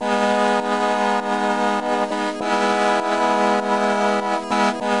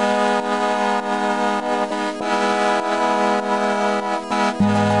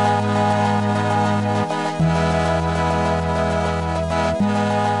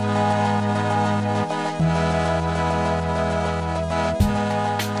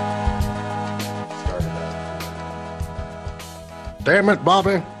Damn it,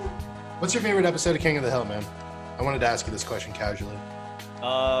 Bobby. What's your favorite episode of King of the Hill, man? I wanted to ask you this question casually.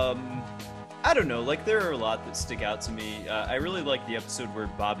 I don't know. Like, there are a lot that stick out to me. I really like the episode where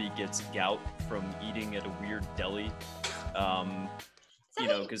Bobby gets gout from eating at a weird deli. You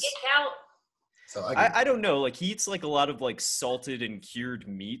know, because So I don't know. Like, he eats like a lot of like salted and cured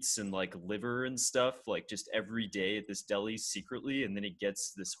meats and like liver and stuff, like just every day at this deli secretly, and then he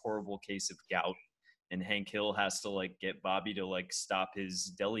gets this horrible case of gout. And Hank Hill has to like get Bobby to like stop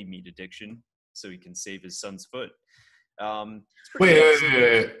his deli meat addiction so he can save his son's foot.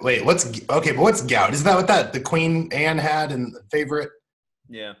 Wait. What's gout? Isn't that what the Queen Anne had in the favorite?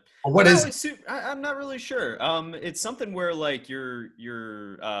 Yeah. What is? I'm not really sure. It's something where like your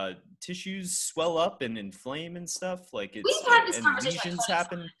tissues swell up and inflame and stuff. Like it's we've had this and conversation lesions like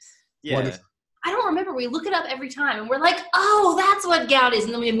happen. times. Yeah. I don't remember. We look it up every time, and we're like, "Oh, that's what gout is,"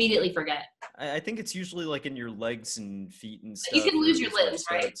 and then we immediately forget. I think it's usually like in your legs and feet and stuff. You can lose your limbs,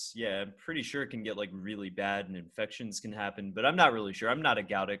 right? Yeah, I'm pretty sure it can get like really bad and infections can happen, but I'm not really sure. I'm not a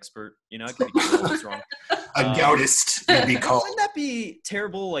gout expert. You know, I could be getting this wrong. A goutist would be called. Wouldn't that be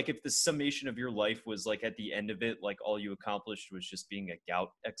terrible? Like if the summation of your life was like at the end of it, like all you accomplished was just being a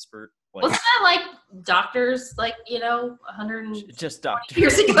gout expert. Like, wasn't that like doctors, like, 100 just doctors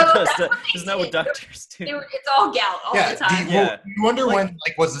years ago? Isn't that what doctors do? It's all gout all the time. You wonder when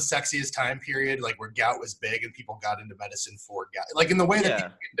was the sexiest time period, like where gout was big and people got into medicine for gout, like in the way that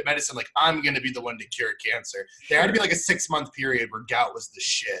people get into medicine, like I'm going to be the one to cure cancer. There had to be like a 6-month period where gout was the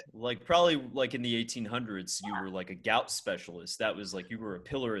shit. Like probably like in the 1800s, you were like a gout specialist. That was like you were a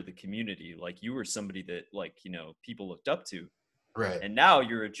pillar of the community. Like you were somebody that like people looked up to. Right. And now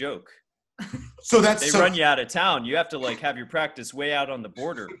you're a joke. So they run you out of town. You have to like have your practice way out on the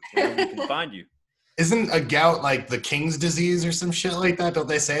border where nobody can find you. Isn't a gout like the king's disease or some shit like that? Don't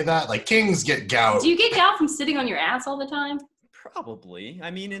they say that? Like kings get gout. Do you get gout from sitting on your ass all the time? Probably.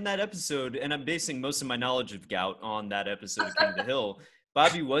 I mean, in that episode, and I'm basing most of my knowledge of gout on that episode of King of the Hill,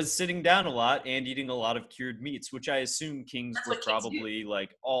 Bobby was sitting down a lot and eating a lot of cured meats, which I assume kings were probably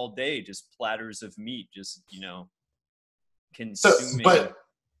like all day, just platters of meat, just, consuming.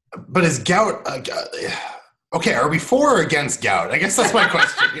 But is gout okay, are we for or against gout? I guess that's my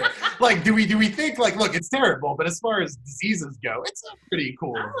question here. Like, do we think like, look, it's terrible, but as far as diseases go, it's a pretty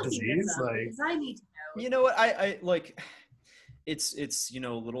cool disease. Like, I need to know. You know what? I like. It's a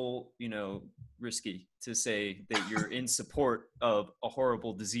little risky to say that you're in support of a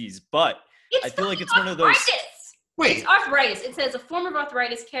horrible disease, but I feel like it's one of those. Wait, it's arthritis. It says a form of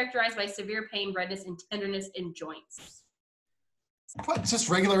arthritis characterized by severe pain, redness, and tenderness in joints. What? Just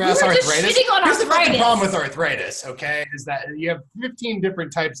regular ass arthritis? Here's the fucking problem with arthritis, okay? Is that you have 15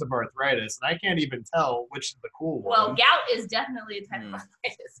 different types of arthritis, and I can't even tell which is the cool one. Well, gout is definitely a type of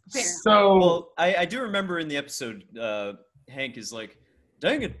arthritis, apparently. So, I do remember in the episode, Hank is like,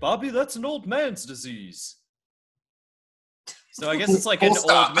 "Dang it, Bobby, that's an old man's disease." So I guess it's like an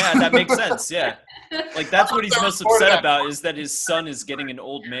old man. That makes sense, yeah. Like that's what he's most upset about is that his son is getting an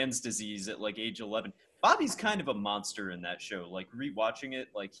old man's disease at like age 11. Bobby's kind of a monster in that show. Like rewatching it,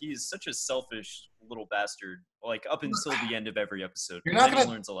 like he is such a selfish little bastard. Like up until the end of every episode, you're not gonna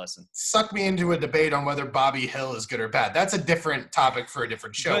gonna learns a lesson. Suck me into a debate on whether Bobby Hill is good or bad. That's a different topic for a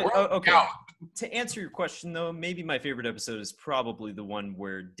different show. But, okay. To answer your question, though, maybe my favorite episode is probably the one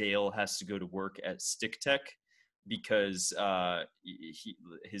where Dale has to go to work at Stick Tech because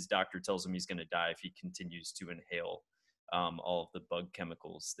his doctor tells him he's going to die if he continues to inhale all of the bug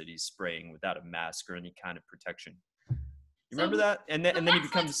chemicals that he's spraying without a mask or any kind of protection. You remember that? And then he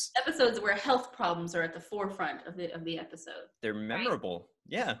becomes episodes where health problems are at the forefront of the episode. They're memorable.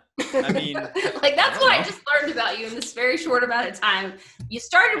 Right? Yeah. I mean, like that's what I just learned about you in this very short amount of time. You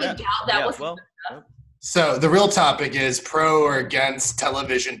started with gout. That was So the real topic is pro or against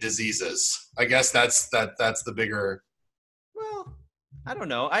television diseases. I guess that's the bigger. Well, I don't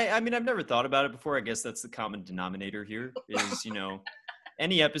know. I mean, I've never thought about it before. I guess that's the common denominator here is,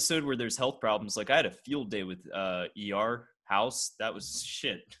 any episode where there's health problems. Like I had a field day with ER House. That was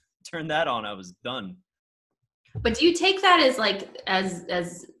shit. Turn that on. I was done. But do you take that as like,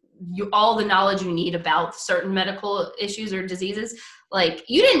 as you, all the knowledge you need about certain medical issues or diseases? Like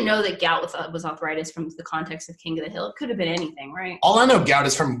you didn't know that gout was arthritis from the context of King of the Hill. It could have been anything, right? All I know gout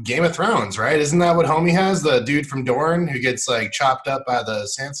is from Game of Thrones, right? Isn't that what Homie has? The dude from Dorne who gets like chopped up by the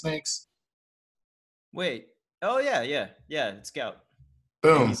sand snakes? Wait. Oh yeah. It's gout.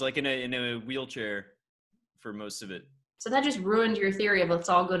 Boom. He's like in a wheelchair for most of it. So that just ruined your theory of let's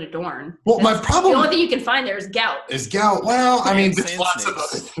all go to Dorne. Well, my problem... The only thing you can find there is gout. Well, I mean, there's lots of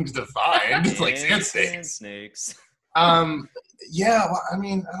other things to find. It's like sand snakes. Snakes. Yeah, well, I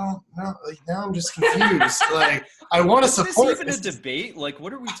mean, I don't know. Like, now I'm just confused. Like, I want to Is this support even a debate? Like,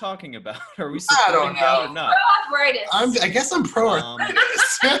 what are we talking about? Are we I don't supporting Gout or know. not? Arthritis. I guess I'm pro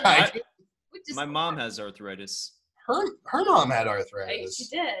arthritis. Which is My mom has arthritis. her mom had right, arthritis. she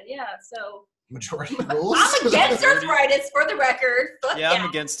did, yeah. So Majority rules. I'm against arthritis for the record. But Yeah, I'm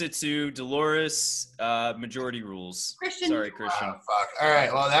against it too. Dolores, majority rules. Christian. Sorry, Christian. Oh, fuck. All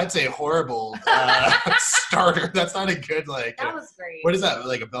right. Well, that's a horrible starter. That's not a good like. That was great. What is that?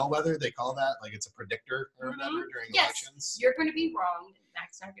 Like a bellwether? They call that like it's a predictor or Mhm. whatever during Yes. elections. You're going to be wrong.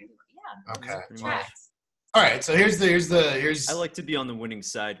 Max not going to be wrong. Yeah. Okay. Pretty Well, much. Tracks. all right. So here's. I like to be on the winning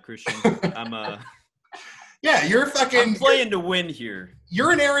side, Christian. Yeah, you're fucking. I'm playing to win here. You're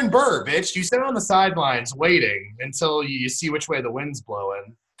an Aaron Burr, bitch. You sit on the sidelines waiting until you see which way the wind's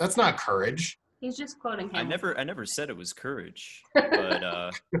blowing. That's not courage. He's just quoting him. I never said it was courage, but I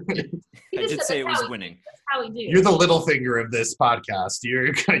did say it was winning. That's how we do. You're the little finger of this podcast.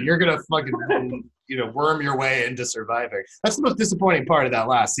 You're gonna fucking worm your way into surviving. That's the most disappointing part of that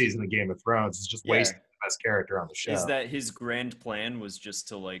last season of Game of Thrones is just wasting the best character on the show. Is that his grand plan was just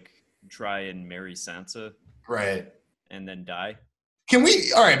to like try and marry Sansa right? and then die? Can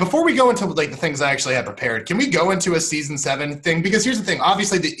we, all right, before we go into like the things I actually had prepared, can we go into a season 7 thing? Because here's the thing,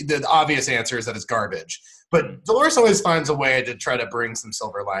 obviously the obvious answer is that it's garbage, but Dolores always finds a way to try to bring some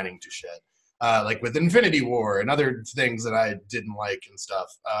silver lining to shit. Like with Infinity War and other things that I didn't like and stuff.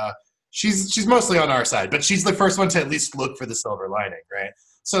 She's mostly on our side, but she's the first one to at least look for the silver lining, right?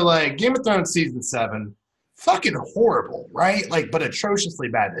 So like Game of Thrones season 7, fucking horrible, right? Like, but atrociously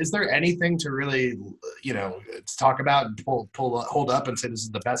bad. Is there anything to really, to talk about and hold up and say this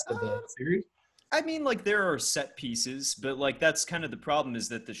is the best of the series? I mean, like there are set pieces, but like that's kind of the problem is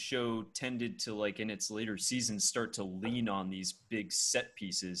that the show tended to like in its later seasons start to lean on these big set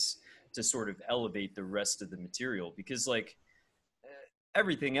pieces to sort of elevate the rest of the material because like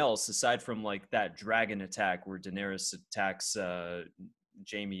everything else aside from like that dragon attack where Daenerys attacks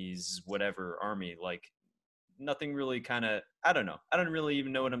Jaime's whatever army, like nothing really kind of, I don't know. I don't really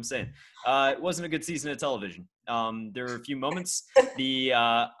even know what I'm saying. It wasn't a good season of television. There were a few moments. The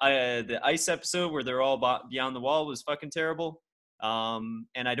ice episode where they're all beyond the wall was fucking terrible. And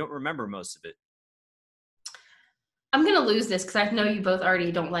I don't remember most of it. I'm going to lose this because I know you both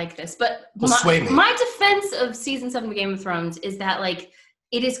already don't like this. But sway me. My defense of season 7 of Game of Thrones is that, like,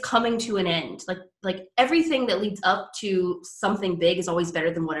 it is coming to an end. Like everything that leads up to something big is always better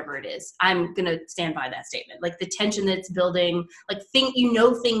than whatever it is. I'm going to stand by that statement. Like the tension that's building, like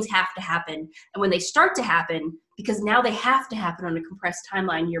things have to happen. And when they start to happen, because now they have to happen on a compressed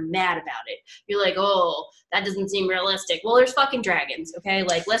timeline, you're mad about it. You're like, oh, that doesn't seem realistic. Well, there's fucking dragons, okay?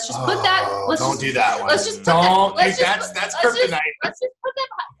 Like, let's just put that. Don't do that one. Let's just don't. That's kryptonite. Let's just put that.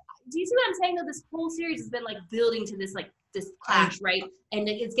 Do you see what I'm saying? Though this whole series has been like building to this clash, right? And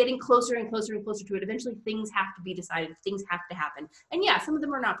it's getting closer and closer and closer to it. Eventually, things have to be decided. Things have to happen. And yeah, some of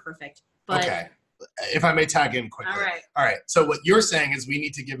them are not perfect. But okay. If I may tag in quickly. All right. So what you're saying is we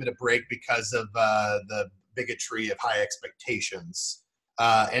need to give it a break because of the bigotry of high expectations.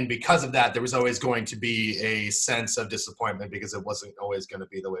 And because of that, there was always going to be a sense of disappointment because it wasn't always going to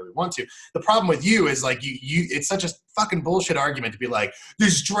be the way we want to. The problem with you is like you it's such a fucking bullshit argument to be like,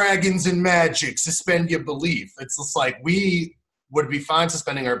 there's dragons and magic, suspend your belief. It's just like we would be fine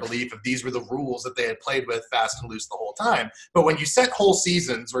suspending our belief if these were the rules that they had played with fast and loose the whole time. But when you set whole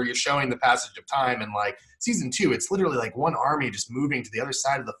seasons where you're showing the passage of time and like season 2, it's literally like one army just moving to the other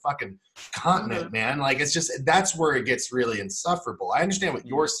side of the fucking continent, man. Like it's just, that's where it gets really insufferable. I understand what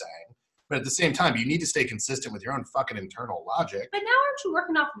you're saying, but at the same time, you need to stay consistent with your own fucking internal logic. But now aren't you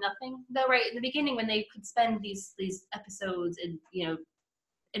working off nothing? Though, right, in the beginning when they could spend these episodes and,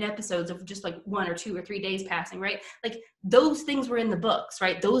 in episodes of just like 1 or 2 or 3 days passing, right? Like those things were in the books,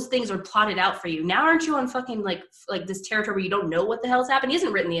 right? Those things are plotted out for you. Now aren't you on fucking like this territory where you don't know what the hell's happened? He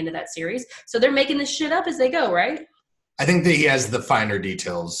hasn't written the end of that series. So they're making this shit up as they go, right? I think that he has the finer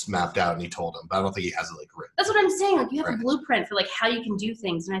details mapped out and he told him, but I don't think he has it like written. That's what I'm saying. Like you have Right. a blueprint for like how you can do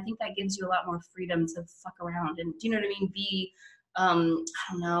things. And I think that gives you a lot more freedom to fuck around. And do you know what I mean? Be, I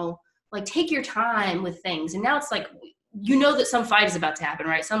don't know, like take your time with things. And now it's like, you know that some fight is about to happen,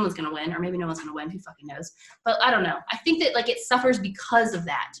 right? Someone's going to win, or maybe no one's going to win. Who fucking knows? But I don't know. I think that like it suffers because of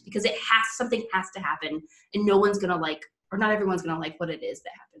that, because something has to happen, and no one's going to like, or not everyone's going to like what it is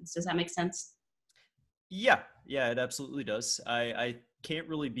that happens. Does that make sense? Yeah, it absolutely does. I can't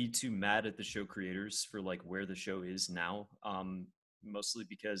really be too mad at the show creators for like where the show is now, mostly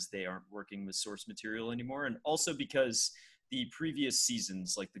because they aren't working with source material anymore, and also because the previous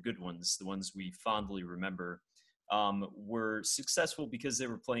seasons, like the good ones, the ones we fondly remember, were successful because they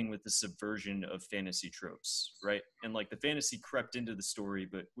were playing with the subversion of fantasy tropes, right? And like the fantasy crept into the story,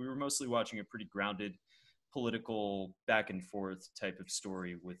 but we were mostly watching a pretty grounded political back and forth type of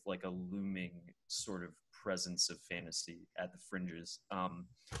story with like a looming sort of presence of fantasy at the fringes.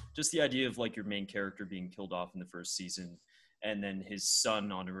 Just the idea of like your main character being killed off in the first season, and then his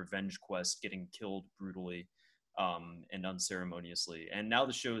son on a revenge quest getting killed brutally and unceremoniously. And now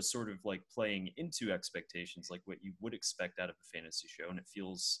the show is sort of like playing into expectations, like what you would expect out of a fantasy show. And it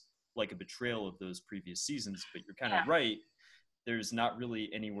feels like a betrayal of those previous seasons, but you're kind of right. There's not really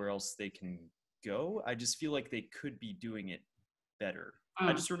anywhere else they can go. I just feel like they could be doing it better.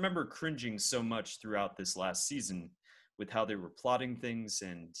 I just remember cringing so much throughout this last season with how they were plotting things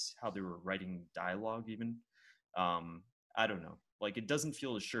and how they were writing dialogue even. I don't know. Like, it doesn't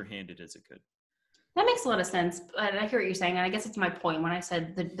feel as sure-handed as it could. That makes a lot of sense. But I hear what you're saying, and I guess it's my point when I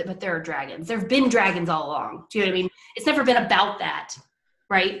said but there are dragons. There have been dragons all along. Do you know what I mean? It's never been about that,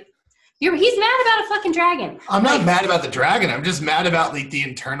 right? He's mad about a fucking dragon. I'm not mad about the dragon. I'm just mad about like the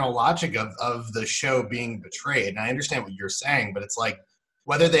internal logic of the show being betrayed. And I understand what you're saying, but it's like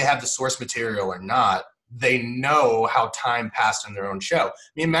whether they have the source material or not, they know how time passed in their own show.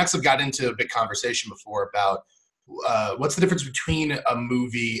 Me and Max have got into a big conversation before about what's the difference between a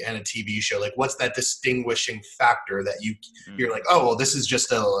movie and a TV show? Like, what's that distinguishing factor that you're like, oh, well, this is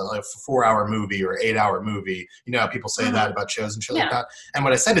just a 4-hour movie or 8-hour movie. You know how people say that about shows and shit like that? And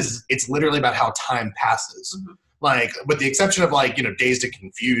what I said is it's literally about how time passes. Like, with the exception of, like, you know, Dazed and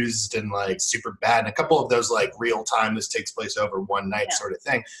Confused and, like, Superbad and a couple of those, like, real time, this takes place over one night sort of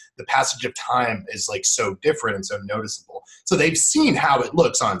thing, the passage of time is, like, so different and so noticeable. So they've seen how it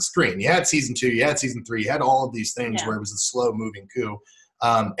looks on screen. You had season 2, you had season 3, you had all of these things where it was a slow-moving coup.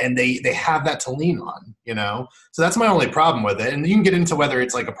 And they have that to lean on, you know? So that's my only problem with it. And you can get into whether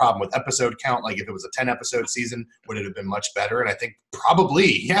it's like a problem with episode count. Like if it was a 10-episode season, would it have been much better? And I think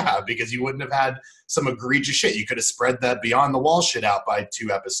probably, yeah, because you wouldn't have had some egregious shit. You could have spread that beyond the wall shit out by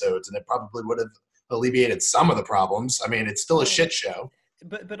 2 episodes, and it probably would have alleviated some of the problems. I mean, it's still a shit show.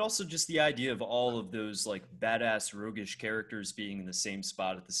 But also just the idea of all of those like badass roguish characters being in the same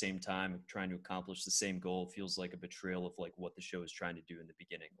spot at the same time, trying to accomplish the same goal, feels like a betrayal of like what the show is trying to do in the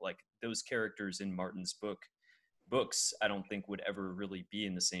beginning. Like those characters in Martin's books, I don't think would ever really be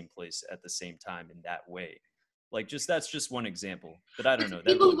in the same place at the same time in that way. Like that's just one example, but I don't know.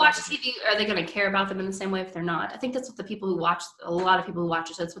 People who watch TV, are they going to care about them in the same way if they're not? I think that's what a lot of people who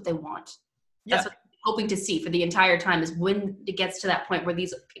watch it, that's what they want. That's what hoping to see for the entire time is when it gets to that point where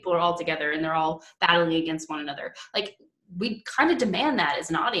these people are all together and they're all battling against one another. Like, we kind of demand that as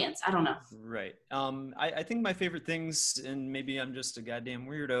an audience. I don't know. Right. I think my favorite things, and maybe I'm just a goddamn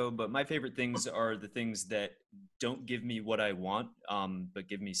weirdo, but my favorite things are the things that don't give me what I want, but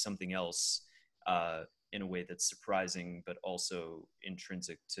give me something else in a way that's surprising, but also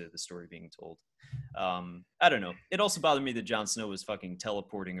intrinsic to the story being told. I don't know. It also bothered me that Jon Snow was fucking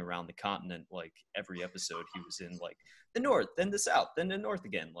teleporting around the continent like every episode. He was in like the north, then the south, then the north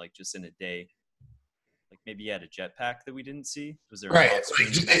again, like just in a day. Like maybe he had a jetpack that we didn't see. Was there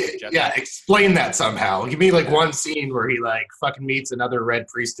explain that somehow. Give me like one scene where he like fucking meets another red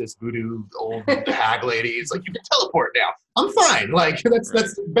priestess voodoo old hag lady. He's like, you can teleport now. I'm fine. Like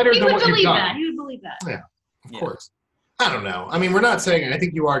that's better than what you've done. He would believe that. Yeah, of course. I don't know. I mean, we're not saying. I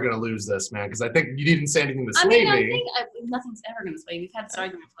think you are going to lose this, man, because I think you didn't say anything to sway me. I think nothing's ever going to sway. We've had this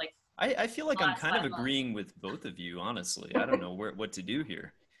argument for like. I feel like I'm kind of agreeing with both of you, honestly. I don't know what to do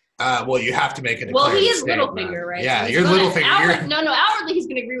here. Well, you have to make it. Well, he is Littlefinger, right? Yeah, you're Littlefinger. Outwardly, he's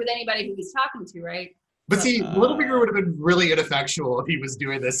going to agree with anybody who he's talking to, right? But see, Littlefinger would have been really ineffectual if he was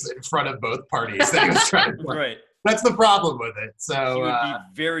doing this in front of both parties that he was trying to play. Right. That's the problem with it. So he would be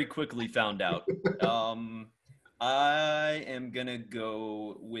very quickly found out. I am gonna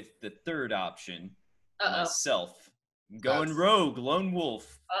go with the third option myself. I'm going rogue, lone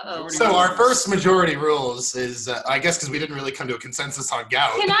wolf. So our first majority rules is, I guess, because we didn't really come to a consensus on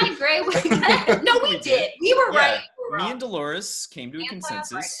Gout. Can I agree with that? No, we did. We were right. Me and Dolores came to a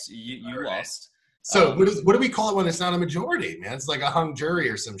consensus. You lost. So what do we call it when it's not a majority, man? It's like a hung jury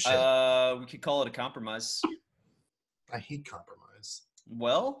or some shit. We could call it a compromise. I hate compromise.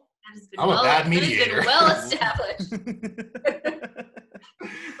 Well, I'm a bad mediator. Well established.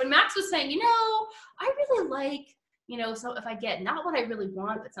 When Max was saying, I really like, so if I get not what I really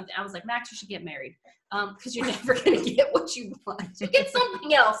want, but something, I was like, Max, you should get married. Because you're never going to get what you want. You get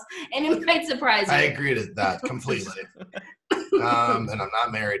something else, and it might surprise you. I agree to that completely. And I'm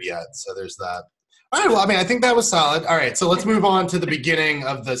not married yet, so there's that. All right, well, I mean, I think that was solid. All right, so let's move on to the beginning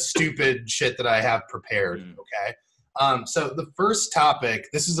of the stupid shit that I have prepared, okay? So the first topic,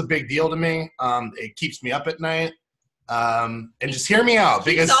 this is a big deal to me. It keeps me up at night. And just hear me out,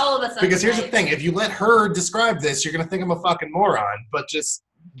 Keeps all of us up because here's the tonight. thing: if you let her describe this, you're gonna think I'm a fucking moron. But just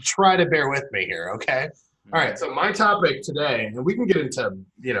try to bear with me here, okay? All right. So my topic today, and we can get into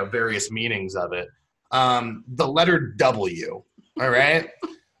various meanings of it. The letter W. All right.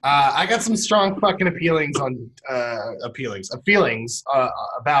 I got some strong fucking feelings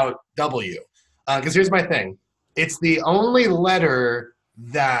about W. Because here's my thing: it's the only letter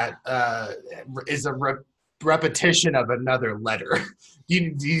that is a repetition of another letter.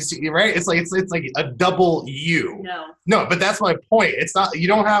 Do you see, right? It's like a double U. No, but that's my point. It's not. You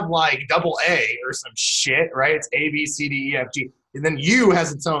don't have like double A or some shit, right? It's A B C D E F G, and then U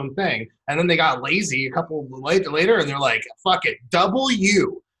has its own thing. And then they got lazy a couple later, and they're like, "Fuck it, double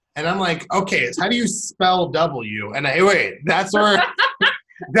U." And I'm like, "Okay, it's how do you spell W?" And wait, that's where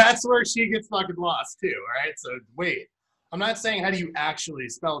she gets fucking lost too. All right, so wait. I'm not saying how do you actually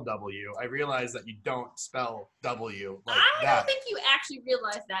spell W. I realize that you don't spell W like that. I don't think you actually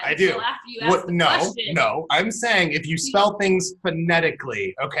realize that I until do. after you ask the question. No. I'm saying if you spell things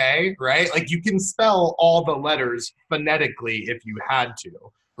phonetically, okay, right? Like you can spell all the letters phonetically if you had to,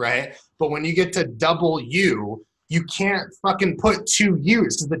 right? But when you get to double U, you can't fucking put two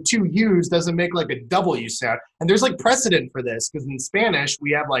U's because the two U's doesn't make like a W sound. And there's like precedent for this because in Spanish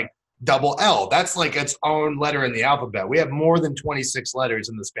we have like double L. That's like its own letter in the alphabet. We have more than 26 letters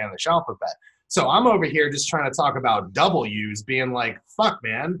in the Spanish alphabet. So I'm over here just trying to talk about W's being like, fuck,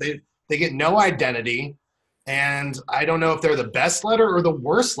 man. They get no identity. And I don't know if they're the best letter or the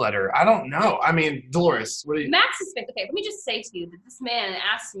worst letter. I don't know. I mean, Dolores, what do you... Max is okay. Let me just say to you that this man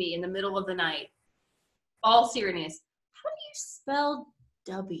asked me in the middle of the night, all seriousness, how do you spell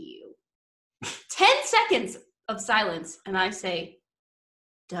W? 10 seconds of silence, and I say,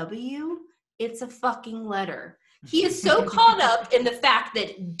 W? It's a fucking letter. He is so caught up in the fact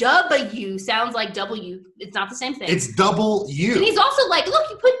that W sounds like W. It's not the same thing. It's double U. And he's also like, look,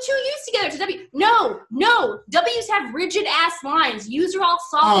 you put two U's together to W. No. W's have rigid ass lines. U's are all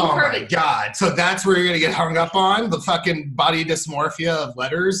soft and curvy. Oh my God. So that's where you're going to get hung up on? The fucking body dysmorphia of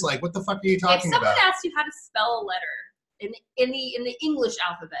letters? Like, what the fuck are you talking about? If someone asks you how to spell a letter in the English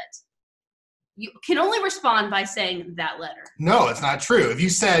alphabet, you can only respond by saying that letter. No, it's not true. If you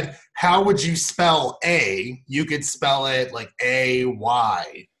said, how would you spell A, you could spell it like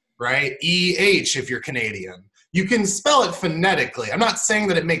A-Y, right? E-H if you're Canadian. You can spell it phonetically. I'm not saying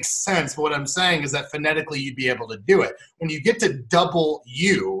that it makes sense, but what I'm saying is that phonetically you'd be able to do it. When you get to double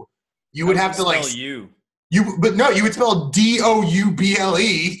U, you would have to like... spell U. But no, you would spell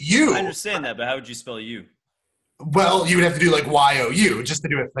D-O-U-B-L-E, U. I understand that, but how would you spell U? Well, you would have to do like Y-O-U just to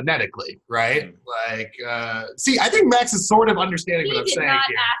do it phonetically, right? Like, see, I think Max is sort of understanding what I'm saying here.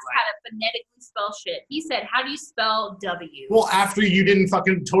 He did not ask how to phonetically spell shit. He said, how do you spell W? Well, after you didn't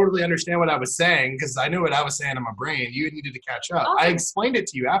fucking totally understand what I was saying, because I knew what I was saying in my brain, you needed to catch up. Also, I explained it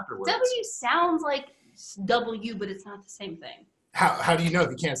to you afterwards. W sounds like W, but it's not the same thing. How do you know if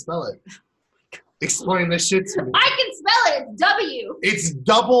you can't spell it? Explain this shit to me. I can spell it. It's W. It's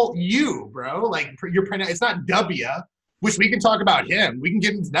double U, bro. Like it's not W, which we can talk about him. We can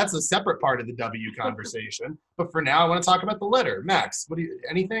get into that's a separate part of the W conversation. But for now, I want to talk about the letter. Max,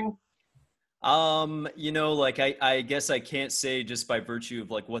 anything? Like I guess I can't say just by virtue of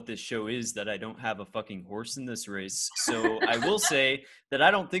like what this show is that I don't have a fucking horse in this race. So I will say that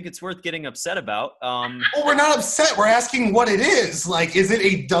I don't think it's worth getting upset about. Well, we're not upset. We're asking what it is. Like, is it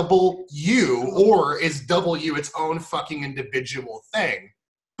a double U or is W its own fucking individual thing?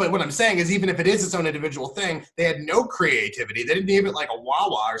 But what I'm saying is even if it is its own individual thing, they had no creativity. They didn't name it like a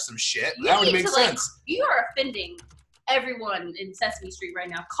Wawa or some shit. That would make sense. You are offending everyone in Sesame Street right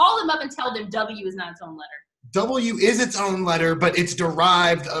now. Call them up and tell them W is not its own letter. W is its own letter, but it's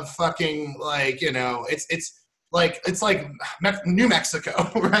derived of fucking like, it's like New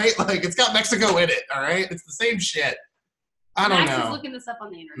Mexico, right? Like it's got Mexico in it, all right? It's the same shit. I don't know. Max is looking this up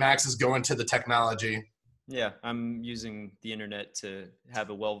on the internet. Max is going to the technology. Yeah, I'm using the internet to have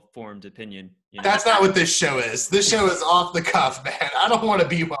a well-formed opinion. That's not what this show is. This show is off the cuff, man. I don't want to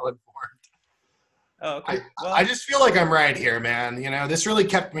be well-informed. Oh, okay. I just feel like I'm right here, man. This really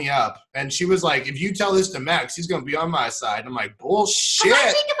kept me up. And she was like, if you tell this to Max, he's going to be on my side. I'm like, bullshit.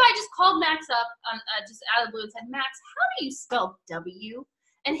 I think if I just called Max up just out of the blue and said, Max, how do you spell W?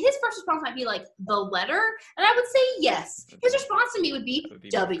 And his first response might be like, the letter? And I would say yes. His response to me would be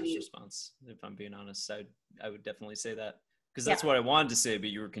W. My first response, if I'm being honest. I would definitely say that. Because that's what I wanted to say, but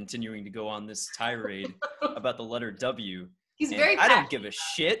you were continuing to go on this tirade about the letter W. He's very I don't give a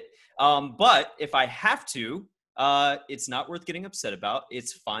shit. But if I have to, it's not worth getting upset about.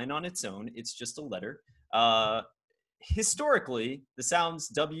 It's fine on its own. It's just a letter. Historically, the sounds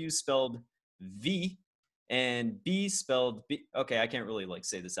W spelled V and B spelled B. Okay, I can't really like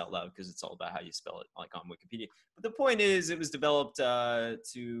say this out loud because it's all about how you spell it, like on Wikipedia. But the point is, it was developed to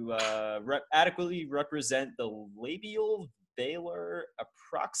adequately represent the labial velar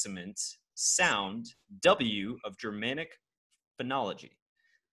approximant sound W of Germanic phonology.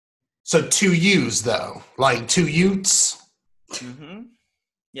 So 2 U's though, like 2 Utes. Mm-hmm.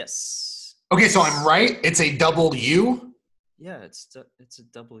 Yes. Okay, so I'm right. It's a double U. Yeah, it's a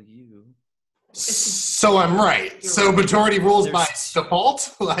W. So I'm right. So majority rules by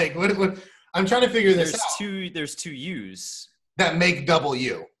default. Like what? I'm trying to figure this out. There's 2 U's that make double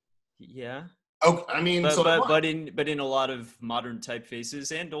U. Yeah. Oh, I mean, but in a lot of modern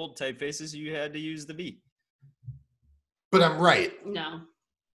typefaces and old typefaces, you had to use the V. But I'm right. No.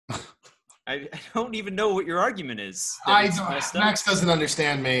 I don't even know what your argument is. Max doesn't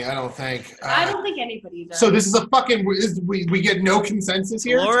understand me. I don't think. I don't think anybody does. So this is a fucking. We get no consensus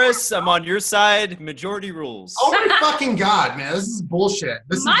here. Loris, I'm on your side. Majority rules. Oh my fucking god, man! This is bullshit.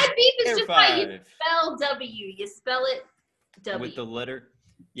 My beef is just how you spell W. You spell it W with the letter.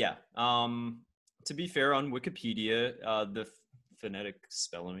 Yeah. To be fair, on Wikipedia, the phonetic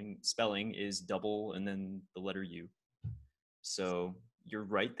spelling is double and then the letter U. So you're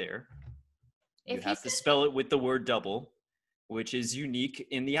right there. You have to spell it with the word double, which is unique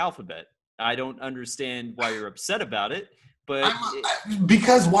in the alphabet. I don't understand why you're upset about it, but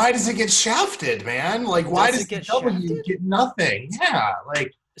because why does it get shafted, man? Like, why does the W get nothing? Yeah,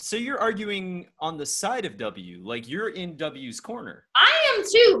 like. So you're arguing on the side of W, like you're in W's corner. I am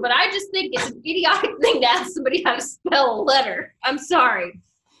too, but I just think it's an idiotic thing to ask somebody how to spell a letter. I'm sorry.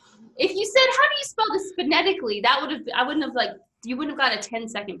 If you said, how do you spell this phonetically, you wouldn't have got a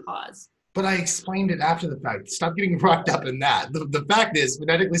 10-second pause. But I explained it after the fact. Stop getting wrapped up in that. The fact is,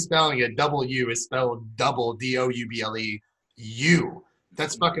 phonetically spelling it, W is spelled double, D-O-U-B-L-E-U.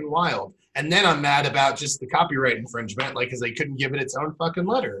 That's fucking wild. And then I'm mad about just the copyright infringement, like, because they couldn't give it its own fucking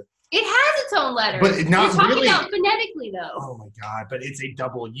letter. It has its own letter. But not We're really. talking about phonetically, though. Oh my god! But it's a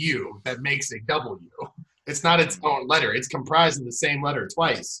double U that makes a W. It's not its own letter. It's comprised of the same letter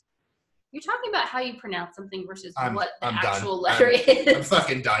twice. You're talking about how you pronounce something versus what the I'm actual done. letter is. I'm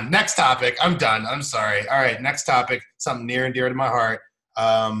fucking done. Next topic. I'm done. I'm sorry. All right, next topic. Something near and dear to my heart.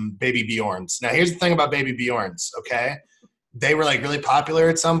 Baby Bjorns. Now, here's the thing about Baby Bjorns, okay? They were, like, really popular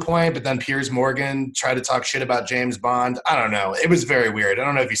at some point, but then Piers Morgan tried to talk shit about James Bond. I don't know. It was very weird. I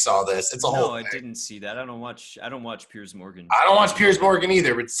don't know if you saw this. It's a whole thing. No, I didn't see that. I don't watch Piers Morgan. I don't watch Piers Morgan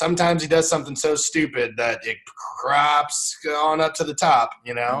either, but sometimes he does something so stupid that it crops on up to the top,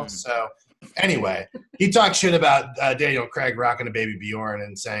 you know? So... Anyway, he talked shit about Daniel Craig rocking a Baby Bjorn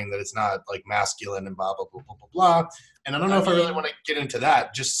and saying that it's not like masculine and blah, blah, blah, blah, blah, blah. And I don't know if I really want to get into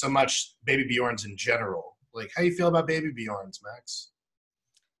that, just so much Baby Bjorns in general. Like, how you feel about Baby Bjorns, Max?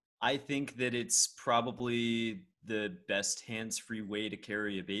 I think that it's probably the best hands-free way to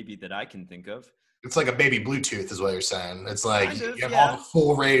carry a baby that I can think of. It's like a baby Bluetooth is what you're saying. It's like you have all the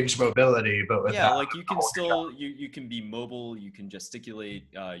full range mobility, but with like you can still you can be mobile, you can gesticulate,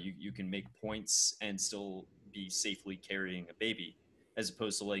 you can make points and still be safely carrying a baby, as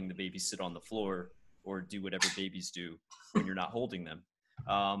opposed to letting the baby sit on the floor or do whatever babies do when you're not holding them.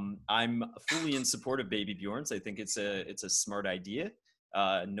 I'm fully in support of Baby Bjorns. I think it's a smart idea.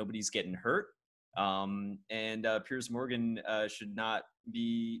 Nobody's getting hurt. And Piers Morgan should not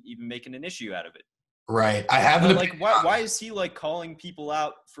be even making an issue out of it. Right. I haven't why is he like calling people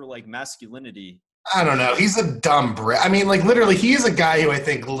out for like masculinity? I don't know. He's a dumb Brit. I mean, like literally, he's a guy who I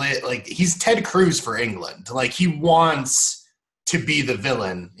think he's Ted Cruz for England. Like he wants to be the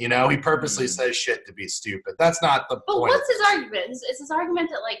villain, you know? He purposely says shit to be stupid. That's not the point. But what's his argument? Is his argument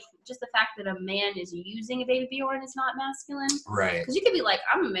that, like, just the fact that a man is using a Baby Bjorn is not masculine? Right. Because you could be like,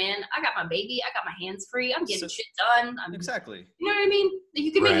 I'm a man, I got my baby, I got my hands free, I'm getting shit done. Exactly. You know what I mean?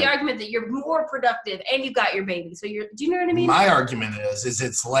 You can make the argument that you're more productive and you got your baby. So do you know what I mean? My argument is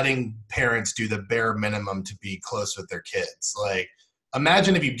it's letting parents do the bare minimum to be close with their kids. Like,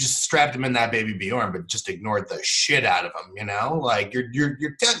 imagine if you just strapped him in that Baby Bjorn, but just ignored the shit out of him. You know, like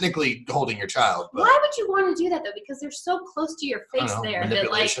you're technically holding your child. But why would you want to do that though? Because they're so close to your face there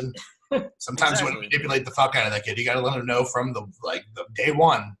that like. Sometimes you want to manipulate the fuck out of that kid. You got to let him know from the day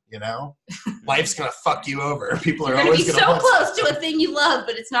one. You know, life's gonna fuck you over. People are always gonna be so close to a thing you love,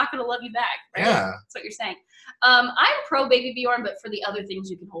 but it's not gonna love you back. Right? Yeah, that's what you're saying. I'm pro Baby Bjorn, but for the other things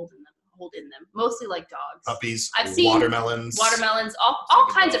you can hold in them, mostly like dogs, puppies, I've seen watermelons, all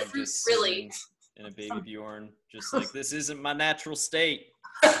kinds of fruits, really. In a Baby Bjorn, just like this isn't my natural state.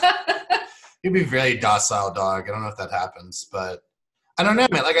 You'd be a very docile dog. I don't know if that happens, but I don't know,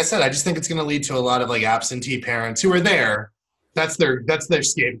 man. Like I said, I just think it's going to lead to a lot of like absentee parents who are there, That's their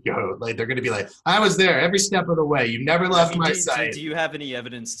scapegoat. Like they're gonna be like, I was there every step of the way. You never left my sight. Do you have any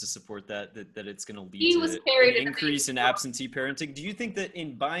evidence to support that it's going to lead He to was an carried in a increase in baby absentee parenting? Do you think that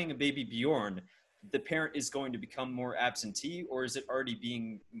in buying a baby Bjorn, the parent is going to become more absentee, or is it already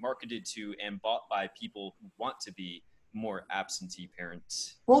being marketed to and bought by people who want to be more absentee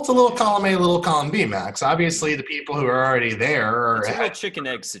parents? Well, it's a little column A, a little column B, Max. Obviously, the people who are already there are. It's a real chicken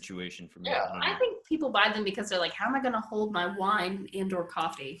egg situation for me. Yeah. I think people buy them because they're like, how am I going to hold my wine and/or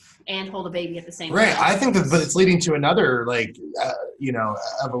coffee and hold a baby at the same Right. time? I think that, but it's leading to another, like,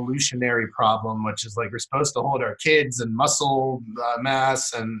 evolutionary problem, which is like we're supposed to hold our kids and muscle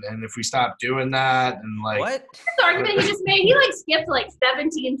mass, and if we stop doing that, and like, What? The argument he just made, he like skipped like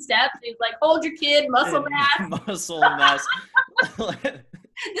 17 steps. He was like, hold your kid, muscle mass. Muscle mass.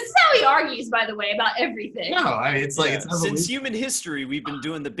 This is how he argues, by the way, about everything. no, I mean, it's like it's Since evolution. human history, we've been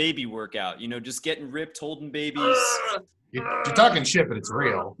doing the baby workout. Just getting ripped, holding babies. You're talking shit, but it's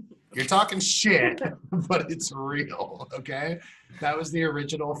real. You're talking shit, but it's real. Okay, that was the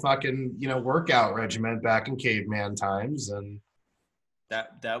original fucking workout regimen back in caveman times, and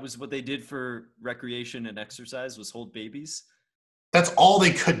That was what they did for recreation and exercise, was hold babies. that's all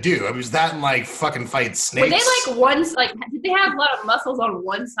they could do. I mean, was that and like fucking fight snakes? Were they like did they have a lot of muscles on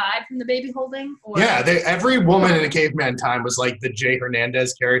one side from the baby holding? Or? Yeah, every woman in a caveman time was like the Jay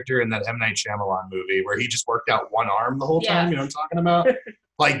Hernandez character in that M. Night Shyamalan movie where he just worked out one arm the whole time. Yeah. You know what I'm talking about?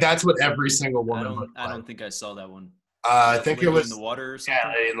 Like that's what every single woman looked I like. don't think I saw that one. I think it Lady was in the water or something.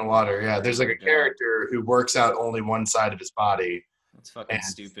 Lady in the Water. Yeah, there's like a character who works out only one side of his body. That's fucking Man.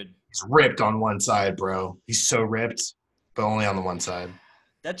 stupid. He's ripped on one side, bro. He's so ripped, but only on the one side.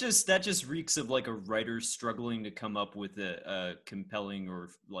 That just reeks of like a writer struggling to come up with a compelling or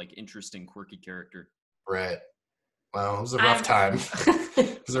like interesting, quirky character. Right. Well, it was a rough time.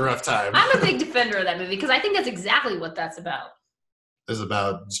 It was a rough time. I'm a big defender of that movie because I think that's exactly what that's about. It was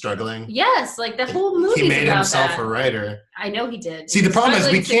about struggling. Yes, like the whole movie. He made about himself that. a writer. I know he did. See, the problem is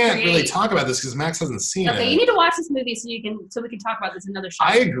we Struggling to can't really create- talk about this because Max hasn't seen it. Okay, you need to watch this movie so we can talk about this another show.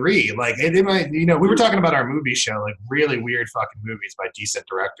 I agree. Like, it might, we were talking about our movie show, like really weird fucking movies by decent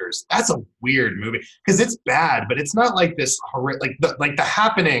directors. That's a weird movie because it's bad, but it's not like this horrific. Like the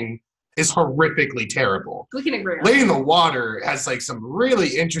Happening is horrifically terrible. We can agree on Lady in the Water has like some really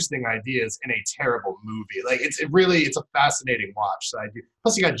interesting ideas in a terrible movie. Like it's a fascinating watch. So I do.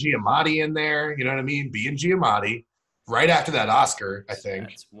 Plus you got Giamatti in there. You know what I mean? Being Giamatti. Right after that Oscar, I think.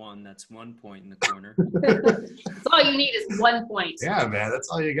 That's one point in the corner. That's all you need is 1 point. Yeah, man, that's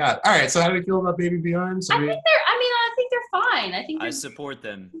all you got. All right, so how do you feel about Baby Bjorn? So I think they're fine. I think I they're, support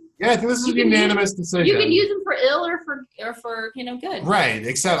them. yeah, I think this is a You can unanimous decision. you can use them for ill or for good. Right,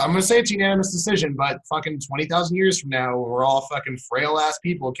 except I'm gonna say it's a unanimous decision, but fucking 20,000 years from now, when we're all fucking frail ass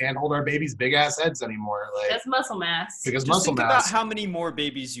people, can't hold our babies' big ass heads anymore. Like That's muscle mass. because Just muscle think about mass. how many more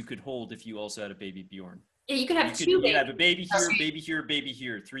babies you could hold if you also had a baby Bjorn. Yeah, you could have You two could have babies. a baby here, baby here, baby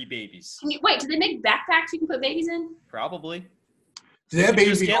here, 3 babies. Wait, do they make backpacks you can put babies in? Probably. Do you have You baby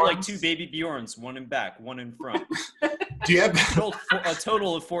just get Bjorns? like 2 baby Bjorns, one in back, one in front. Do you have? A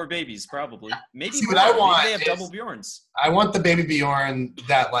total of 4 babies, probably. Maybe See, what more. I want Maybe they have is- double Bjorns. I want the baby Bjorn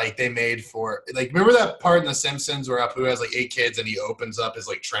that like they made for like. Remember that part in The Simpsons where Apu has like 8 kids and he opens up his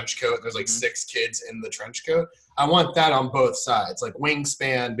like trench coat and there's like Mhm. 6 kids in the trench coat. I want that on both sides. Like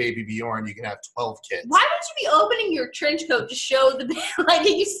wingspan baby Bjorn, you can have 12 kids. Why would you be opening your trench coat to show the like? Are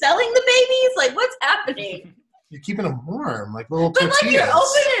you selling the babies? Like, what's happening? You're keeping them warm, like little But tortillas. like you're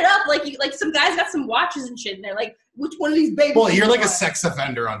opening it up, like some guys got some watches and shit, and they're like, which one of these babies? Well, you're do you like a want? sex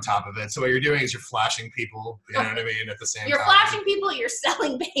offender on top of it. So what you're doing is you're flashing people, you know what I mean, at the same You're time. flashing people. You're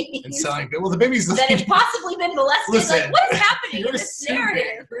selling babies And selling. Well, the baby's that have possibly been molested. Listen, like, what is happening in you're this assuming.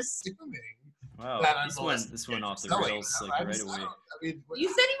 narrative? You're assuming. Wow, that this went off the Selling rails them. like I'm right just- away. I mean, You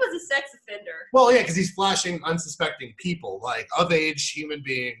said he was a sex offender. well, yeah, because he's flashing unsuspecting people, like of age human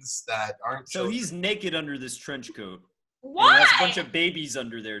beings that aren't. So children. he's naked under this trench coat. And Why? he has a bunch of babies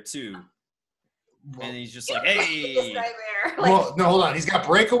under there too. And he's just like, This hey. nightmare. Like, Well, no, hold on. He's got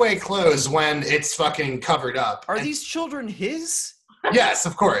breakaway clothes when it's fucking covered up. Are And- these children his? Yes,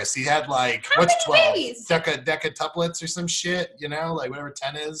 of course. He had like How what's many 12? babies? Decatuplets or some shit. You know, like whatever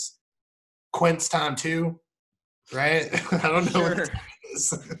 10 is. Quince time 2, right? I don't know what Sure. it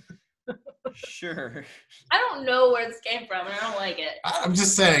is. Sure. I don't know where this came from, and I don't like it. I'm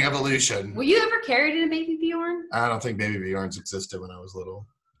just saying evolution. Were you ever carried in a baby Bjorn? I don't think baby Bjorns existed when I was little.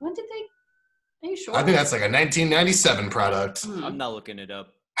 When did they? Are you sure? I think that's like a 1997 product. Hmm. I'm not looking it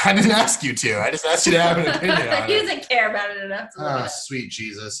up. I didn't ask you to. I just asked you to have an opinion on he it. doesn't care about it enough to look it Oh, up. sweet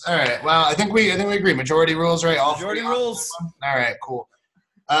Jesus. All right. Well, I think we agree. Majority rules, right? All Majority three. rules. All right. Cool.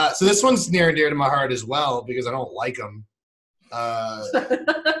 So this one's near and dear to my heart as well because I don't like them.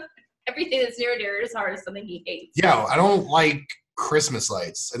 Everything that's near and dear to his heart is something he hates. Yeah, I don't like Christmas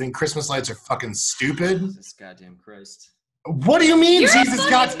lights. I think Christmas lights are fucking stupid. Jesus goddamn Christ. What do you mean, You're Jesus a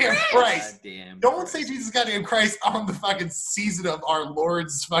goddamn fucking Christ? Goddamn Don't Christ. say Jesus goddamn Christ on the fucking season of our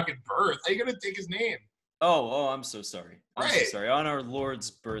Lord's fucking birth. How are you gonna take his name? Oh, I'm so sorry. I'm so Right. sorry. On our Lord's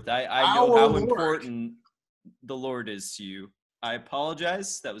birth, I know Our how Lord. important the Lord is to you. I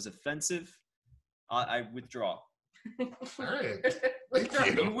apologize. That was offensive. I withdraw. All right. Withdraw.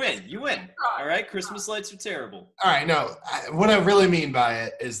 Thank You win. You win. All right. Christmas lights are terrible. All right, no. What I really mean by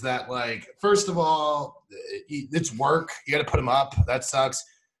it is that, like, first of all, it's work. You got to put them up. That sucks.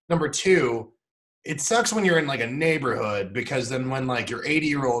 Number two, it sucks when you're in like a neighborhood because then when like your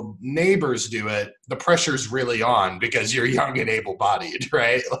 80-year-old neighbors do it, the pressure's really on because you're young and able-bodied,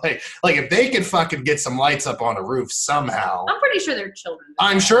 right? Like if they could fucking get some lights up on a roof somehow. I'm pretty sure their children. did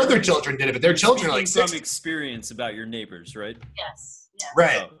I'm that. sure their children did it, but their children are like Speaking from 60. experience about your neighbors, right? Yes. Yes.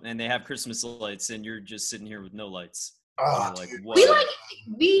 Right. Oh, and they have Christmas lights, and you're just sitting here with no lights. Oh, You're like, dude. what?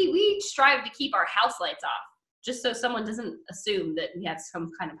 We strive to keep our house lights off just so someone doesn't assume that we have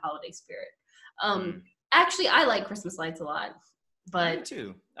some kind of holiday spirit. Actually, I like Christmas lights a lot, Me but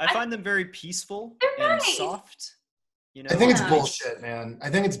too. I find them very peaceful They're and nice. soft. You know, I think it's Yeah. bullshit, man. I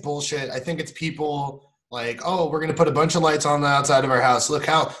think it's bullshit. I think it's people like, oh, we're gonna put a bunch of lights on the outside of our house. Look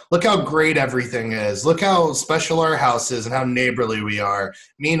how great everything is. Look how special our house is and how neighborly we are.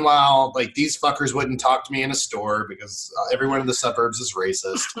 Meanwhile, like these fuckers wouldn't talk to me in a store because everyone in the suburbs is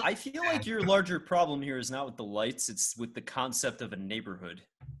racist. I feel like your larger problem here is not with the lights; it's with the concept of a neighborhood.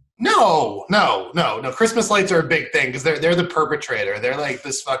 No. Christmas lights are a big thing because they're the perpetrator. They're like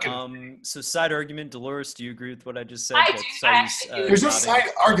this fucking. So side argument, Dolores. Do you agree with what I just said? I Both do. sides, I actually do. There's no nodding. side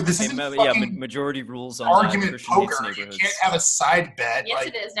argument. This Okay, isn't yeah, fucking majority rules on argument Christian hates poker. You neighborhoods. can't have a side bet. yes, like,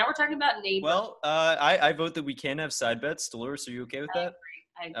 it is. Now we're talking about neighbors. Well, I vote that we can have side bets. Dolores, are you okay with that?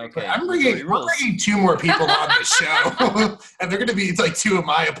 I agree. Okay. I'm majority we're bringing two more people on this show, and they're going to be like two of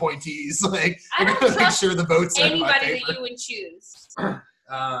my appointees. Like, I we're don't going to make trust sure the votes are in my Anybody favor. that you would choose.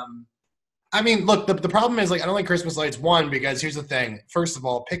 I mean, look, the problem is, like, I don't like Christmas lights, one, because here's the thing. First of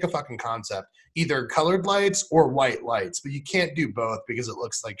all, pick a fucking concept. Either colored lights or white lights, but you can't do both because it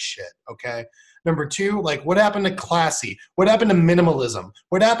looks like shit, okay? Number two, like, what happened to classy? What happened to minimalism?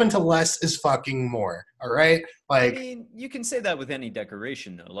 What happened to less is fucking more, all right? I Like, mean, you can say that with any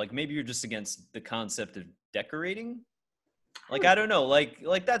decoration, though. Like, maybe you're just against the concept of decorating. Like, I don't know. Like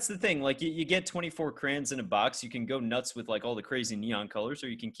that's the thing. Like, you get 24 crayons in a box. You can go nuts with, like, all the crazy neon colors, or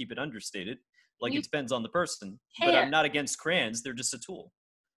you can keep it understated. Like, You it depends on the person. But can. I'm not against crayons. They're just a tool.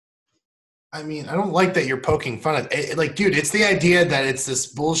 I mean, I don't like that you're poking fun at it. Like, dude, it's the idea that it's this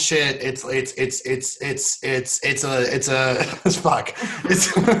bullshit. It's fuck.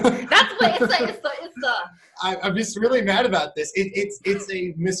 It's That's what it's the I'm just really mad about this. It's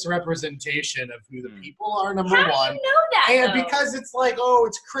a misrepresentation of who the people are. Number How one, do you know that? and though? because it's like, oh,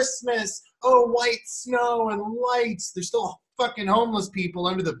 it's Christmas, oh, white snow and lights. There's still fucking homeless people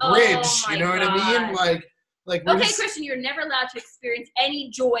under the Oh bridge. my You know what I mean? God. Like we're Okay, just, Christian, you're never allowed to experience any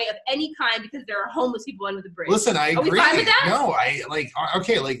joy of any kind because there are homeless people under the bridge. listen, I Are we agree. fine with that? No, I like.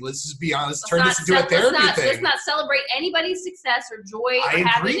 Okay, like let's just be honest. Let's Turn not this into a cel- therapy let's thing. not celebrate anybody's success or joy or I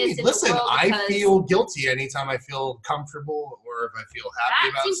happiness agree. in Listen, the world I because feel guilty anytime I feel comfortable or if I feel happy that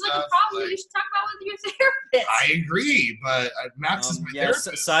about seems stuff. like a problem you should talk about with your therapist. I agree, but Max is my Yeah,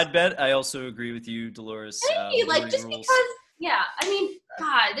 therapist. side bet. I also agree with you, Dolores. Thank you. Like, majority just rules. because, yeah, I mean,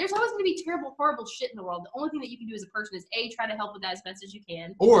 God, there's always going to be terrible, horrible shit in the world. The only thing that you can do as a person is A, try to help with that as best as you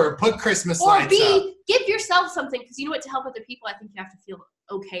can. Or put Christmas Or lights up. B, give yourself something, because you know what, to help other people, I think you have to feel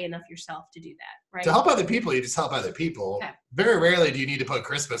okay enough yourself to do that, right? To help other people, you just help other people. Okay. Very rarely do you need to put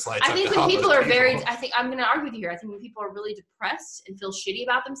Christmas lights I up think to when help people other are very, people. I think I'm going to argue with you here. I think when people are really depressed and feel shitty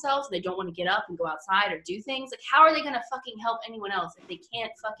about themselves and they don't want to get up and go outside or do things, like how are they going to fucking help anyone else if they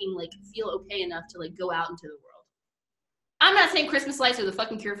can't fucking like feel okay enough to like go out into the world? I'm not saying Christmas lights are the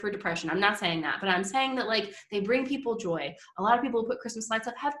fucking cure for depression. I'm not saying that, but I'm saying that like they bring people joy. A lot of people who put Christmas lights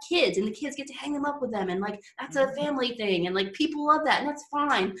up have kids, and the kids get to hang them up with them, and like that's a family thing, and like people love that, and that's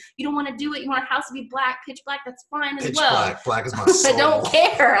fine. You don't want to do it. You want our house to be black, pitch black. That's fine as Pitch well. black. Black is my soul. I don't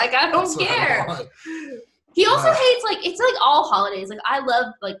care. Like I don't That's what I care. want. He also Ugh. hates like it's like all holidays. Like I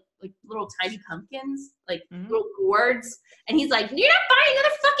love like little tiny pumpkins, like Mhm. little gourds, and he's like, "You're not buying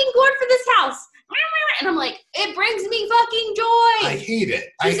another fucking gourd for this house." And I'm like, "It brings me fucking joy." I hate it.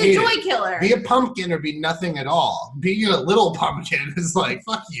 I He's a hate joy it. killer. Be a pumpkin or be nothing at all. Being a little pumpkin is like,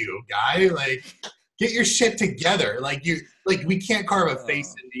 fuck you, guy. Like, get your shit together. Like we can't carve a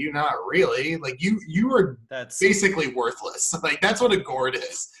face into you. Not really. Like you are That's basically worthless. Like that's what a gourd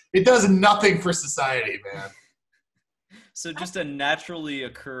is. It does nothing for society, man. So just a naturally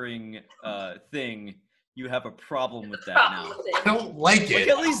occurring thing. You have a problem with that Problem now. with I it. don't like Like it.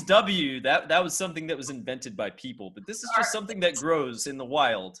 at least W, that was something that was invented by people, but this is just something that grows in the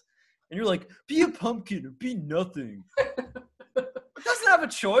wild. And you're like, be a pumpkin or be nothing. It doesn't have a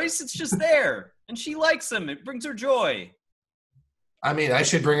choice. It's just there. And she likes him. It brings her joy. I mean, I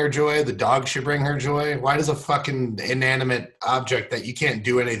should bring her joy. The dog should bring her joy. Why does a fucking inanimate object that you can't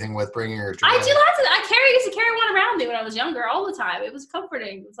do anything with bring her joy? I do lots of that. I used to carry one around me when I was younger all the time. It was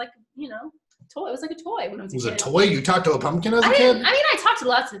comforting. It was like, toy. It was like a toy when I was a It was kid. a toy? You talked to a pumpkin as a I kid? mean, I talked to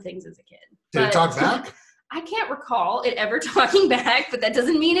lots of things as a kid. Did it but talk back? I can't recall it ever talking back, but that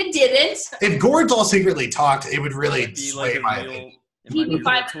doesn't mean it didn't. If Gourds all secretly talked, it would really It'd be sway like my a real, opinion. it might be a He'd be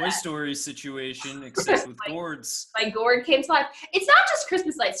fine little with Toy that. Story situation, except with gourds. My gourd came to life. It's not just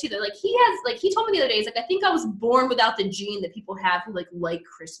Christmas lights too, though. Like he told me the other day, he's like, I think I was born without the gene that people have who like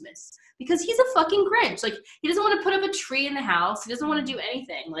Christmas. Because he's a fucking Grinch. Like he doesn't want to put up a tree in the house. He doesn't want to do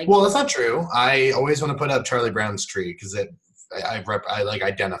anything. Like Well, that's not true. I always want to put up Charlie Brown's tree because I like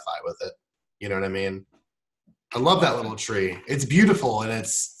identify with it. You know what I mean? I love that little tree. It's beautiful and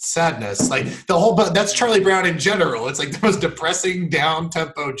it's sadness. Like but that's Charlie Brown in general. It's like the most depressing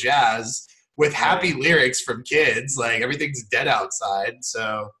down-tempo jazz with happy lyrics from kids. Like everything's dead outside.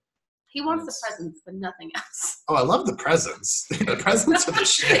 So he wants the presents, but nothing else. I love the presents. The presents are the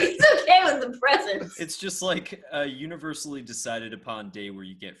shit. He's okay with the presents. It's just like a universally decided upon day where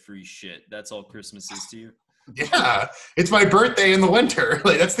you get free shit. That's all Christmas is to you. Yeah, it's my birthday in the winter.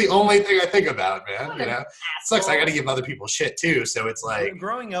 Like that's the only thing I think about, man. You know, it sucks. I got to give other people shit too. So it's like,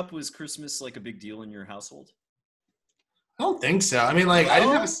 Growing up, was Christmas like a big deal in your household? I don't think so. I mean, like I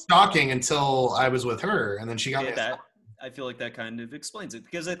didn't have a stocking until I was with her, and then she got me a that. I feel like that kind of explains it,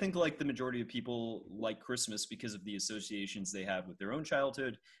 because I think like the majority of people like Christmas because of the associations they have with their own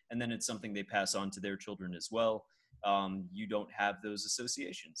childhood, and then it's something they pass on to their children as well. You don't have those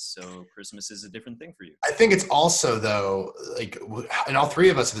associations, so Christmas is a different thing for you. I think it's also though, like, and all three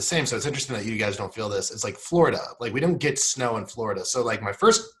of us are the same. So it's interesting that you guys don't feel this. It's like Florida. Like we don't get snow in Florida. So like my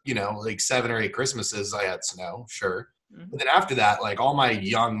first, like 7 or 8 Christmases, I had snow, sure. Mhm. But then after that, like all my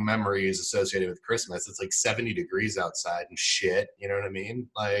young memories associated with Christmas, it's like 70 degrees outside and shit. You know what I mean?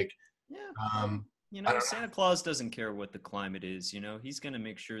 Like, Yeah. I don't know. Santa Claus doesn't care what the climate is. He's gonna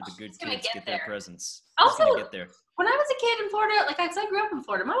make sure the good He's gonna kids get get their there. presents. Also, He's gonna get there. when I was a kid in Florida, like I grew up in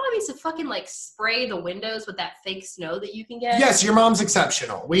Florida, my mom used to fucking like spray the windows with that fake snow that you can get. Yes, your mom's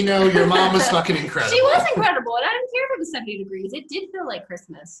exceptional. We know your mom was fucking incredible. She was incredible, and I didn't care if it was 70 degrees. It did feel like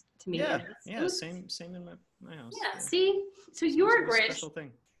Christmas to me. Yeah, It was- same in my house. Yeah, see? So you're a It's a Grinch. special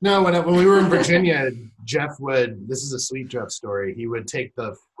thing. No, when we were in Virginia, Jeff would. This is a sweet Jeff story. He would take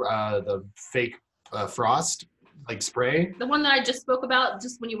the fake frost like spray. The one that I just spoke about,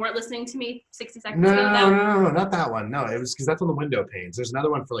 just when you weren't listening to me 60 seconds No, ago. no, not that one. No, it was because that's on the window panes. There's another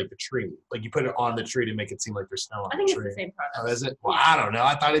one for like the tree. Like you put it on the tree to make it seem like there's snow on I think the it's tree. the same product. Oh, is it? Well, I don't know.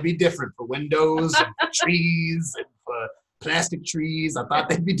 I thought it'd be different for windows and for trees and for plastic trees. I thought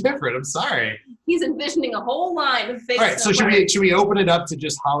they'd be different. I'm sorry. He's envisioning a whole line of fake All right, so snow. should we open it up to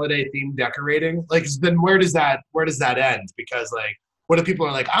just holiday themed decorating? Like, then where does that end? Because like, what if people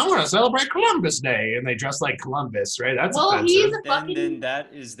are like, I want to celebrate Columbus Day, and they dress like Columbus, right? That's Well, offensive. he's a fucking. Then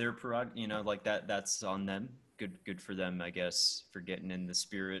that is their prerogative. Like that's on them. Good for them, I guess, for getting in the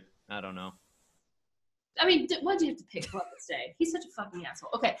spirit. I don't know. I mean, why do you have to pick Columbus Day? He's such a fucking asshole.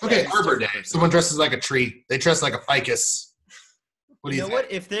 Okay. Okay, Yeah, Arbor Day. person. Someone dresses like a tree. They dress like a ficus. What do you know think?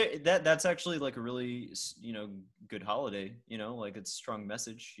 what? If they that's actually like a really good holiday. Like it's a strong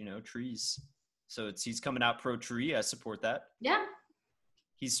message. Trees. So he's coming out pro tree. I support that. Yeah.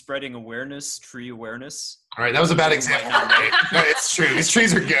 He's spreading awareness, tree awareness. All right, that was a bad Might example. not Right? No, it's true. These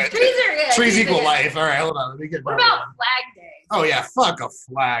trees are good. Trees are good. Trees are equal good. life. All right, hold on. Let me get. What about Flag Day? Oh yeah, fuck a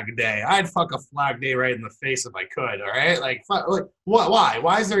flag day. I'd fuck a flag day right in the face if I could. All right, like fuck. Like what? Why?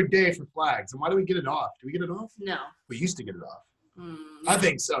 Why is there a day for flags? And why do we get it off? Do we get it off? No. We used to get it off. Mm. I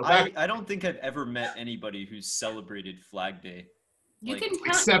think so. Back, I don't think I've ever met anybody who's celebrated Flag Day. You Like, can count.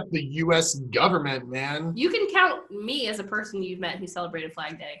 except the U.S. government, man. You can count me as a person you've met who celebrated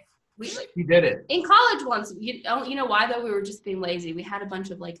Flag Day. He did it. In college once, you know why though? We were just being lazy. We had a bunch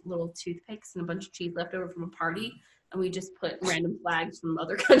of like little toothpicks and a bunch of cheese left over from a party, and we just put random flags from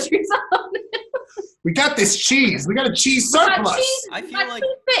other countries on it. We got this cheese. We got a cheese We got surplus. cheese, I we feel got like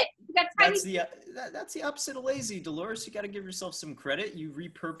toothpicks, we got tiny. That's the opposite of lazy, Dolores. You got to give yourself some credit. You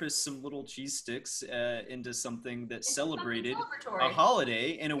repurposed some little cheese sticks into something that celebrated a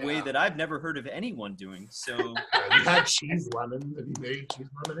holiday in a way that I've never heard of anyone doing. So You had cheese lemons and you made cheese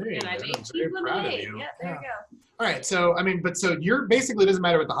lemonade. And I man. made I'm cheese very proud of lemonade. you. Yeah, there you go. All right, so I mean, but so you're basically, it doesn't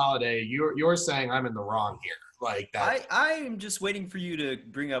matter with the holiday. You're saying I'm in the wrong here. like that. I'm just waiting for you to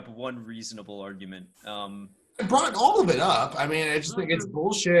bring up one reasonable argument. I brought all of it up. I mean, I just think it's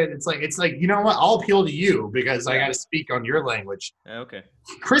bullshit. It's like you know what? I'll appeal to you because I got to speak on your language. Okay.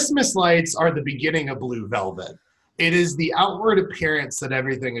 Christmas lights are the beginning of Blue Velvet. It is the outward appearance that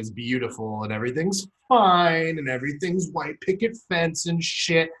everything is beautiful and everything's fine and everything's white picket fence and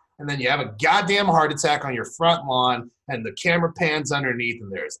shit. And then you have a goddamn heart attack on your front lawn and the camera pans underneath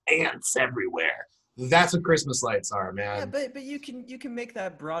and there's ants everywhere. That's what Christmas lights are, man. Yeah, but you can make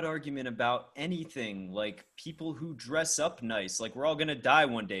that broad argument about anything, like people who dress up nice. Like we're all gonna die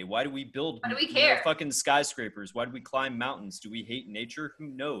one day. Why do we build Why do we care? fucking skyscrapers? Why do we climb mountains? Do we hate nature? Who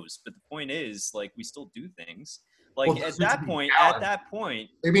knows? But the point is, like, we still do things. Like Well, at that point,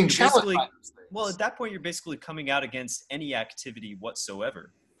 they're being you're challenged basically by those things. well, at that point, you're basically coming out against any activity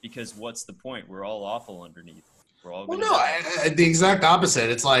whatsoever. Because what's the point? We're all awful underneath. We're all Well, gonna no, die. the exact opposite.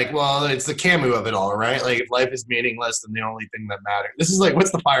 It's like, well, it's the Camus of it all, right? Like, if life is meaningless, then the only thing that matters. This is like,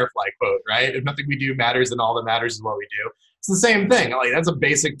 what's the Firefly quote, right? If nothing we do matters, then all that matters is what we do. It's the same thing. Like, that's a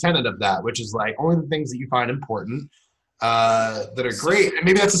basic tenet of that, which is like, only the things that you find important that are great. And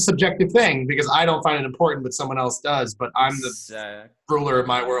maybe that's a subjective thing because I don't find it important, but someone else does. But I'm the ruler of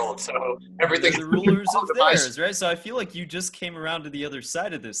my world, so everything You're the rulers of my theirs, right? So I feel like you just came around to the other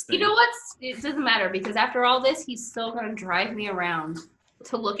side of this thing. You know what? It doesn't matter because after all this, he's still going to drive me around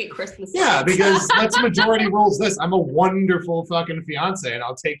to look at Christmas. Yeah, lights. because that's majority rules this. I'm a wonderful fucking fiance, and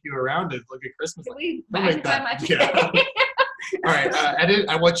I'll take you around to look at Christmas Can lights. we Don't make magnify that- my yeah. All right, edit.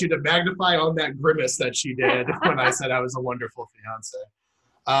 I want you to magnify on that grimace that she did when I said I was a wonderful fiance.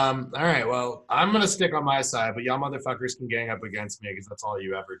 All right, well, I'm gonna stick on my side, but y'all motherfuckers can gang up against me because that's all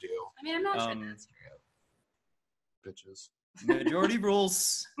you ever do, I mean, I'm not sure that's true. bitches. Majority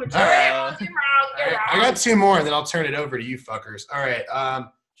rules. Majority Uh, rules, you're wrong, All you're right, I wrong. got two more, and then I'll turn it over to you fuckers. All right.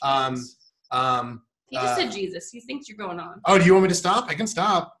 He just said Jesus. He thinks you're going on. Oh, do you want me to stop? I can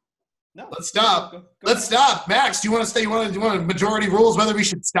stop. No. Let's stop. Go Let's ahead. stop. Max, do you want to stay? You want majority rules whether we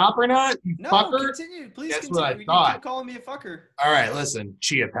should stop or not? You No, fucker. continue. Please That's continue. what I You thought. keep calling me a fucker. All right, listen.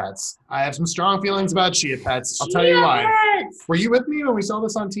 Chia Pets. I have some strong feelings about Chia Pets. I'll tell you why. Yes! Were you with me when we saw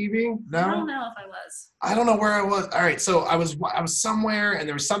this on TV? No. I don't know if I was. I don't know where I was. All right, so I was somewhere and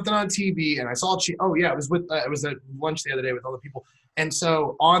there was something on TV and I saw Chia. Oh yeah, it was at lunch the other day with all the people. And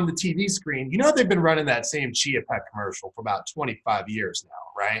so on the TV screen, you know they've been running that same Chia Pet commercial for about 25 years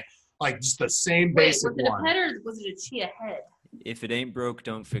now, right? Like just the same Wait, basic was it one. a pet or was it a chia head? If it ain't broke,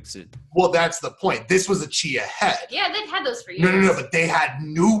 don't fix it. Well, that's the point. This was a Chia head. Yeah, they've had those for years. No, but they had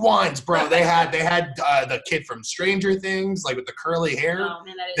new ones, bro. They had the kid from Stranger Things, like with the curly hair. Oh,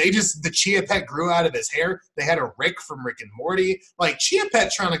 man, that is The Chia Pet grew out of his hair. They had a Rick from Rick and Morty. Like Chia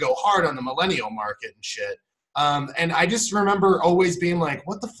Pet trying to go hard on the millennial market and shit. And I just remember always being like,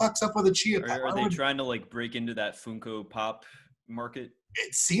 what the fuck's up with a Chia Pet? Are they trying to like break into that Funko Pop market?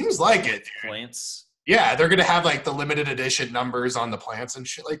 It seems like it. Plants? Yeah, they're gonna have like the limited edition numbers on the plants and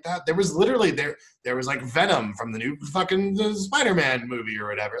shit like that. There was literally there was like Venom from the new fucking Spider-Man movie or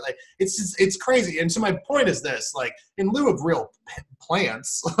whatever. Like it's crazy. And so my point is this: like in lieu of real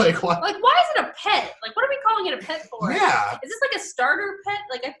plants, like what? Like, why is it a pet? Like, what are we calling it a pet for? Yeah. Is this like a starter pet?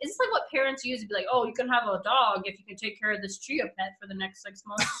 Like, is this like what parents use to be like, oh, you can have a dog if you can take care of this chia pet for the next 6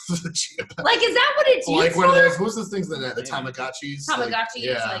 months? Chia Pet. Like, is that what it's used Like for? one of those, what's those things that the Tamagotchis? Tamagotchi. Like,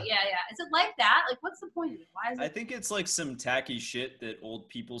 It's like, yeah. Is it like that? Like, what's the point of it? Why is I it? think it's like some tacky shit that old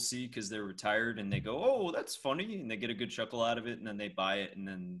people see because they're retired and they go, oh, that's funny. And they get a good chuckle out of it and then they buy it and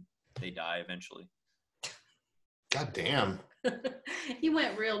then they die eventually. God damn. He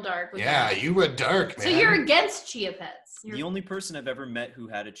went real dark with Yeah, that. you were dark, man. So you're against chia pets. The only person I've ever met who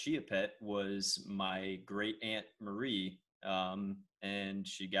had a chia pet was my great aunt Marie. And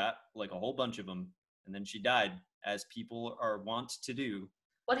she got like a whole bunch of them and then she died, as people are wont to do.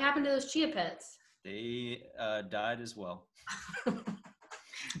 What happened to those chia pets? They died as well.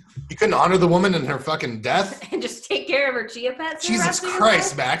 You couldn't honor the woman in her fucking death? And just take care of her chia pets? for the Jesus rest of your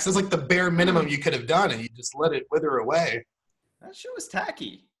Christ, life? Max. That's like the bare minimum you could have done, and you just let it wither away. That shit was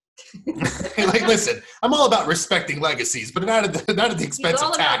tacky. Like, listen, I'm all about respecting legacies, but not at the expense He's all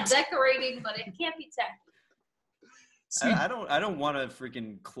of about tax. decorating, but it can't be tacky. See, I don't want a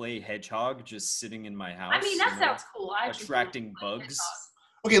freaking clay hedgehog just sitting in my house. I mean, that you know, sounds cool. I actually attracting think it's bugs.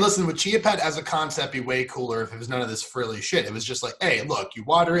 okay, listen, with Chia Pet as a concept, be way cooler if it was none of this frilly shit. It was just like, hey, look, you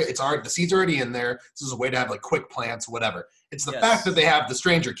water it, the seed's already in there. This is a way to have like quick plants, whatever. It's the Yes. fact that they have the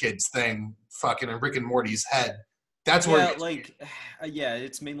Stranger Kids thing fucking in Rick and Morty's head. That's where Yeah, it gets like, yeah,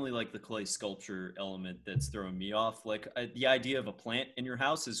 it's mainly like the clay sculpture element that's throwing me off. Like, the idea of a plant in your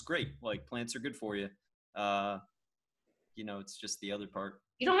house is great. Like, plants are good for you. You know, it's just the other part.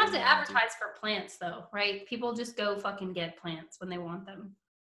 You don't have to advertise for plants, though, right? People just go fucking get plants when they want them.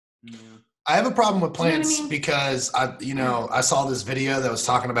 Yeah. I have a problem with plants You know what I mean? because I saw this video that was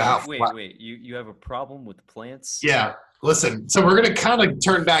talking about how Wait. You have a problem with plants? Yeah. Listen, so we're going to kind of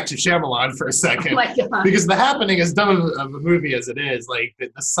turn back to Shyamalan for a Oh second. my God. Because The Happening, as dumb of a movie as it is, like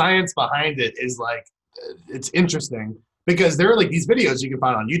the science behind it is like, it's interesting. Because there are like these videos you can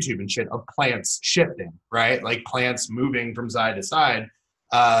find on YouTube and shit of plants shifting, right? Like plants moving from side to side.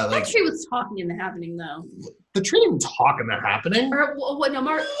 That tree was talking in The Happening, though. The tree didn't talk in The Happening. Or what? No,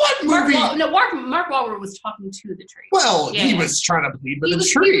 Mark movie? Mark Wahlberg was talking to the tree. Well, Yeah, he yeah. was trying to plead with He the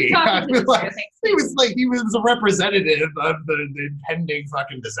was tree. talking to the tree. Okay. He was a representative of the impending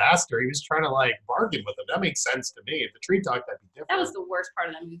fucking disaster. He was trying to like bargain with him. That makes sense to me. If the tree talked, that'd be different. That was the worst part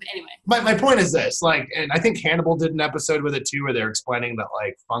of that movie. But anyway. My point is this, like, and I think Hannibal did an episode with it too, where they're explaining that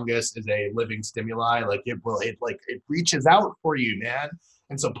like fungus is a living stimuli, like it reaches out for you, man.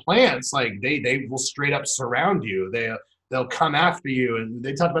 And so plants, like they will straight up surround you. They'll come after you, and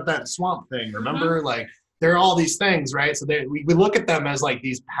they talk about that swamp thing. Remember, like there are all these things, right? So we look at them as like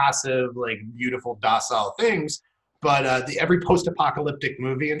these passive, like beautiful, docile things. But every post-apocalyptic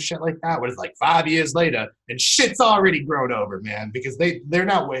movie and shit like that, what is like 5 years later, and shit's already grown over, man, because they're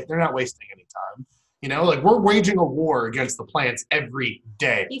not wasting any time. You know, like we're waging a war against the plants every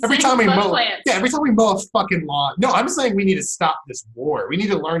day. Every time we mow a fucking lawn. No, I'm saying we need to stop this war. We need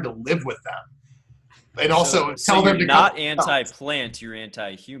to learn to live with them, and also tell them you're to not come- anti-plant. You're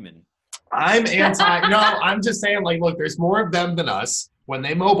anti-human. I'm anti. No, I'm just saying, like, look, there's more of them than us. When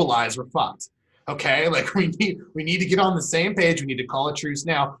they mobilize, we're fucked. Okay, like we need to get on the same page. We need to call a truce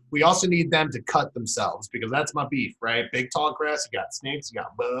now. We also need them to cut themselves because that's my beef, right? Big tall grass. You got snakes. You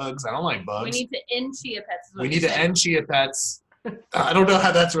got bugs. I don't like bugs. We need to end chia pets. We need to end chia pets. I don't know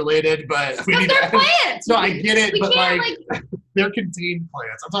how that's related, but we need they're to. plants. No, I get it, We but can't, like they're contained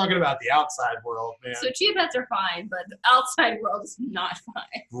plants. I'm talking about the outside world, man. So chia pets are fine, but the outside world is not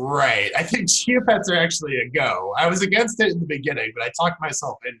fine. Right. I think chia pets are actually a go. I was against it in the beginning, but I talked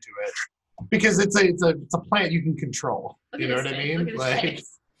myself into it because it's a plant you can control. Look You at know his what I face. mean? Look at his Like,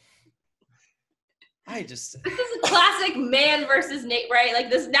 face. This This is a classic man versus nature, right? Like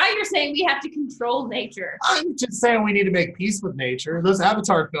this. Now you're saying we have to control nature. I'm just saying we need to make peace with nature. Those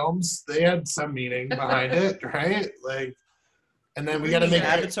Avatar films, they had some meaning behind it, right? Like, and then we got to make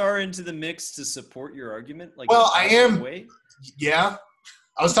Avatar into the mix to support your argument. Like, Well, I am- Way? Yeah.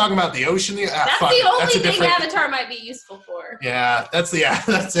 I was talking about the ocean. That's fuck the it. only That's a thing different- Avatar might be useful for. Yeah, that's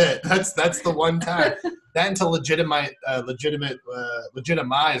it. That's the one time. That and to legitimize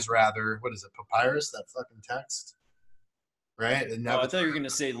rather. What is it? Papyrus? That fucking text, right? And Oh, I thought you were gonna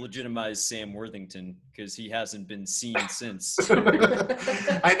say legitimize Sam Worthington because he hasn't been seen since.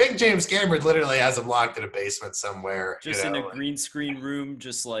 I think James Cameron literally has him locked in a basement somewhere. Just in a green screen room,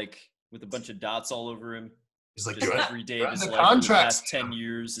 just like with a bunch of dots all over him. He's like, Just "Do it." every day You're of his under life for the contract, past Sam. 10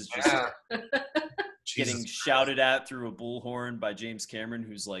 years is just Yeah. getting Jesus. shouted at through a bullhorn by James Cameron,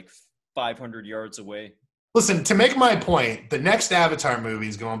 who's like 500 yards away. Listen, to make my point, the next Avatar movie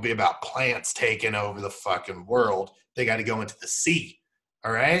is going to be about plants taking over the fucking world. They got to go into the sea.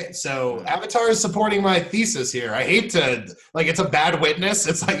 All right? So Avatar is supporting my thesis here. I hate to, like, it's a bad witness.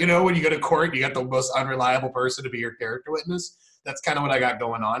 It's like, you know, when you go to court, you got the most unreliable person to be your character witness. That's kind of what I got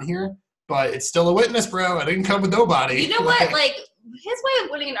going on here. But it's still a witness, bro. I didn't come with nobody. You know what? Like his way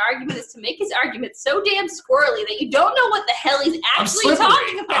of winning an argument is to make his argument so damn squirrely that you don't know what the hell he's I'm actually slippery.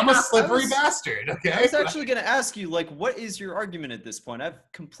 talking about. I'm a slippery I was- bastard, okay? I was actually going to ask you, like, what is your argument at this point? I've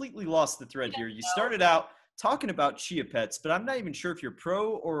completely lost the thread here. You started out talking about chia pets, but I'm not even sure if you're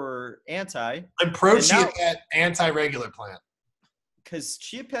pro or anti, I'm pro And chia now- pet, anti-regular plant. because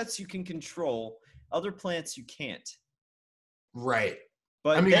chia pets you can control, other plants you can't. Right.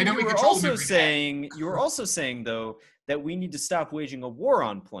 But I mean, I then know you we were control them also every day. saying you were also saying though that we need to stop waging a war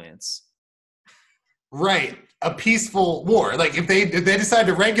on plants. Right. A peaceful war. Like if they decide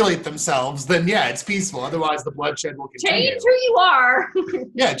to regulate themselves, then yeah, it's peaceful. Otherwise the bloodshed will continue. Change who you are.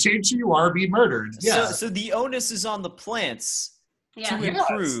 Yeah, change who you are, be murdered. Yeah. So the onus is on the plants Yeah. to Yes.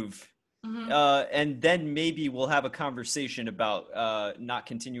 improve. Mhm. And then maybe we'll have a conversation about not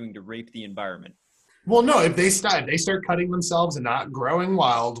continuing to rape the environment. Well, no, if they start cutting themselves and not growing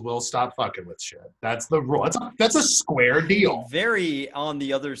wild, we'll stop fucking with shit. That's the rule. That's a square deal. Very on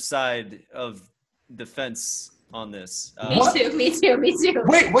the other side of the fence on this. What? Me too.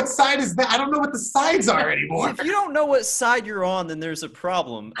 Wait, what side is that? I don't know what the sides are anymore. If you don't know what side you're on, then there's a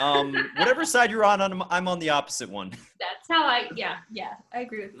problem. Whatever side you're on, I'm on the opposite one. That's how I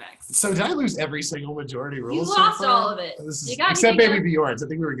agree with Max. So did I lose every single majority rule? You so lost far? all of it. This You got except anything Baby Bjorn's. I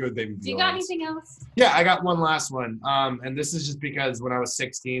think we were good with Baby Bjorn's. Do you got anything else? Yeah, I got one last one. And this is just because when I was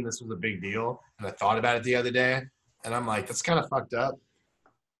 16, this was a big deal. And I thought about it the other day. And I'm like, that's kind of fucked up.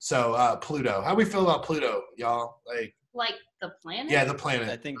 So Pluto. How do we feel about Pluto, y'all? Like the planet? Yeah, the I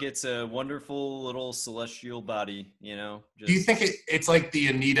planet. think it's a wonderful little celestial body, you know. Do you think it's like the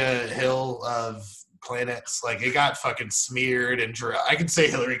Anita Hill of planets? Like it got fucking smeared and I could say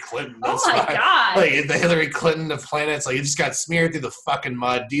Hillary Clinton. Oh That's my fine. god. Like the Hillary Clinton of planets, like it just got smeared through the fucking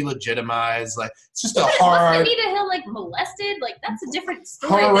mud, delegitimized. Like it's just a Wasn't hard Anita Hill like molested? Like that's a different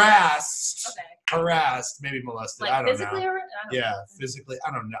story. than- harassed. Okay. Harassed, maybe molested. Like I don't physically know. or Yeah, physically.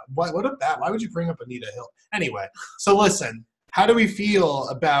 I don't know. What of that? Why would you bring up Anita Hill? Anyway, so listen. How do we feel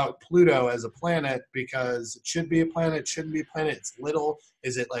about Pluto as a planet? Because it should be a planet, shouldn't be a planet. It's little.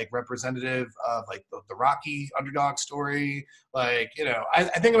 Is it like representative of like the Rocky underdog story? Like, you know, I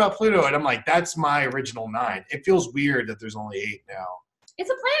think about Pluto and I'm like, that's my original 9. It feels weird that there's only 8 now. It's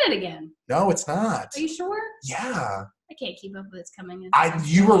a planet again. No, it's not. Are you sure? Yeah. I can't keep up with its coming in.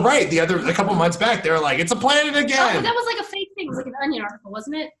 You were right. A couple months back, they were like, it's a planet Oh, but again. that was like a fake thing. It was like an Onion article,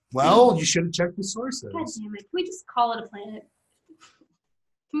 wasn't it? Well, you should have checked the sources. God damn it. Can we just call it a planet?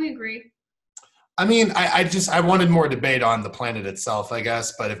 Can we agree? I mean, I wanted more debate on the planet itself, I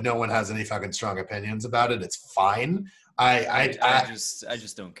guess. But if no one has any fucking strong opinions about it, it's fine. I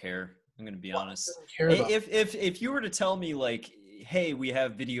just don't care. I'm gonna be honest. care about- If you were to tell me like, hey, we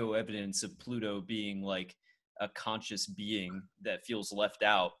have video evidence of Pluto being like a conscious being that feels left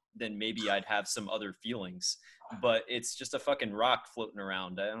out, then maybe I'd have some other feelings. But it's just a fucking rock floating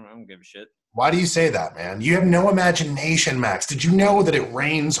around. I don't give a shit. Why do you say that, man? You have no imagination, Max. Did you know that it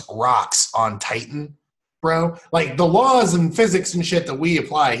rains rocks on Titan, bro? Like the laws and physics and shit that we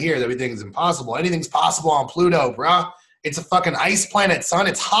apply here that we think is impossible. Anything's possible on Pluto, bro. It's a fucking ice planet, son.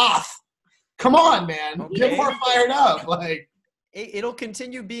 It's Hoth. Come on, man. Okay. Get more fired up. Like It'll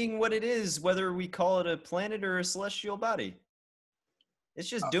continue being what it is, whether we call it a planet or a celestial body. It's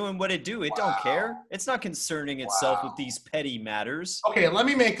just doing what it do. It don't care. It's not concerning itself with these petty matters. okay, let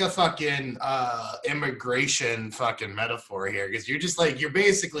me make a fucking immigration fucking metaphor here, because you're just like, you're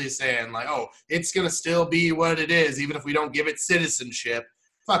basically saying like, oh, it's gonna still be what it is, even if we don't give it citizenship.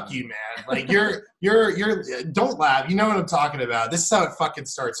 Fuck you, man. Like you're don't laugh. You know what I'm talking about. This is how it fucking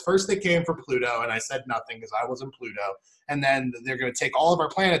starts. First they came for Pluto and I said nothing because I wasn't Pluto. And then they're gonna take all of our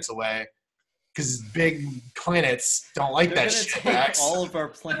planets away because big planets don't like They're that gonna shit. take Max. all of our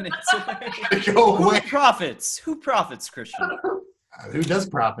planets away. Go Who away. profits? Who profits, Christian? Who does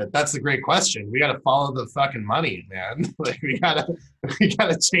profit? That's the great question. We gotta follow the fucking money, man. Like we gotta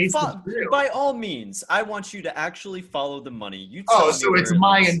chase the thrill. By all means, I want you to actually follow the money. You tell Oh, me so where it's it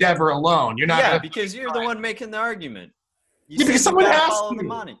my is. endeavor alone. You're not Yeah, gonna, because you're the one making the argument. You Yeah, because said you someone gotta has follow to. the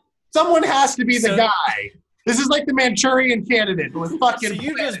money. someone has to be the So- guy. This is like the Manchurian candidate with fucking So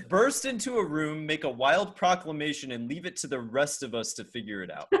you just burst into a room, make a wild proclamation, and leave it to the rest of us to figure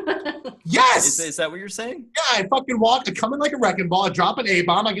it out. Yes! Is that what you're saying? Yeah, I fucking walk, I come in like a wrecking ball, I drop an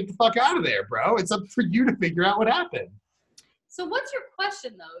A-bomb, I get the fuck out of there, bro. It's up for you to figure out what happened. So what's your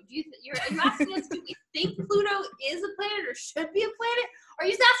question though? Are you asking us, do we think Pluto is a planet or should be a planet? Or are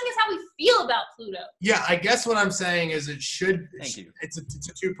you just asking us how we feel about Pluto? Yeah, I guess what I'm saying is it should. Thank you. It's a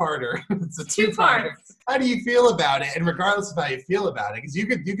two-parter. It's a Two two-parter. parts. How do you feel about it? And regardless of how you feel about it, because you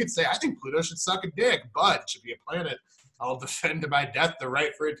could say I think Pluto should suck a dick, but it should be a planet. I'll defend to my death the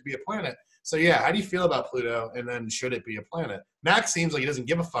right for it to be a planet. So yeah, how do you feel about Pluto? And then should it be a planet? Max seems like he doesn't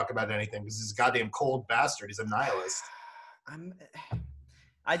give a fuck about anything because he's a goddamn cold bastard. He's a nihilist.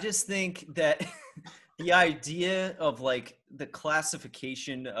 I just think that the idea of like the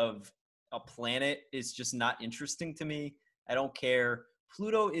classification of a planet is just not interesting to me. I don't care.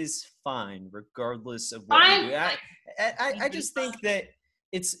 Pluto is fine regardless of what Fine. we do. I just think that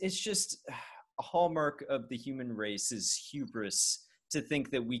it's just a hallmark of the human race is hubris to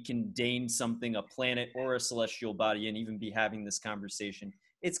think that we can deign something, a planet or a celestial body, and even be having this conversation.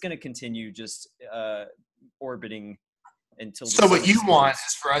 It's going to continue just orbiting until. So what you want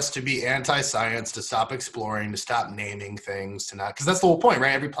is for us to be anti-science, to stop exploring, to stop naming things, to not, because that's the whole point,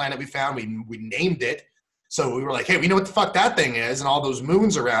 right? Every planet we found, we named it. So we were like, hey, we know what the fuck that thing is, and all those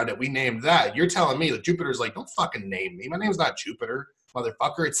moons around it, we named that. You're telling me that Jupiter's like, don't fucking name me. My name's not Jupiter,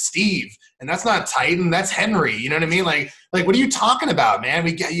 motherfucker. It's Steve, and that's not Titan. That's Henry. You know what I mean? Like what are you talking about, man?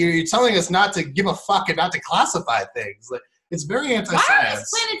 You're telling us not to give a fuck and not to classify things. Like it's very Why anti-science. are these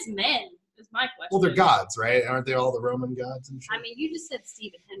planets men? is my question. Well, they're gods, right? Aren't they all the Roman gods and shit? I mean, you just said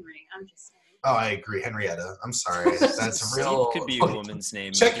Stephen Henry. I'm just saying. Oh, I agree. Henrietta. I'm sorry. That's Steve real. could be a woman's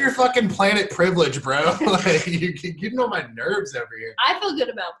name. Check your fucking planet privilege, bro. Like, you're getting on my nerves over here. I feel good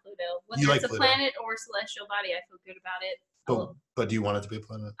about Pluto. Whether You like it's a Pluto. planet or a celestial body, I feel good about it. But do you want it to be a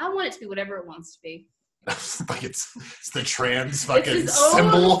planet? I want it to be whatever it wants to be. Like it's the trans fucking It's its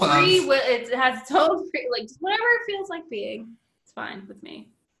symbol own free. of. It has its own free. Like just whatever it feels like being. It's fine with me.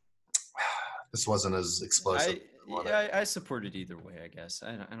 This wasn't as explosive. I support it either way, I guess.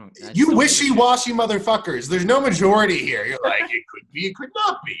 I just You don't wishy-washy motherfuckers. There's no majority here. You're like, it could be, it could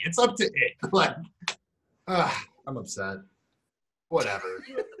not be. It's up to it. Like, I'm upset. Whatever.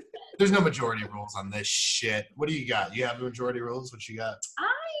 There's no majority rules on this shit. What do you got? You have majority rules? What you got? I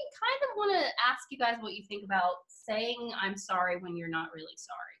kind of want to ask you guys what you think about saying I'm sorry when you're not really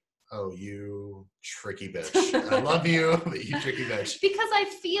sorry. Oh, you tricky bitch. I love you, but you tricky bitch. Because I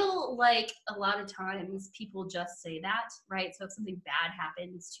feel like a lot of times people just say that, right? So if something bad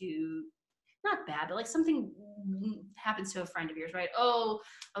happens to, not bad, but like something happens to a friend of yours, right? Oh,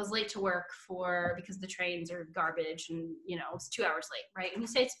 I was late to work because the trains are garbage and, it's 2 hours late, right? And you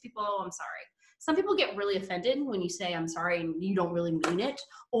say to people, oh, I'm sorry. Some people get really offended when you say I'm sorry and you don't really mean it.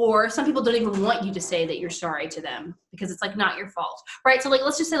 Or some people don't even want you to say that you're sorry to them because it's like not your fault, right? So like,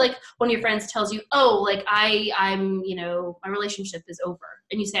 let's just say like one of your friends tells you, oh, like I'm, my relationship is over.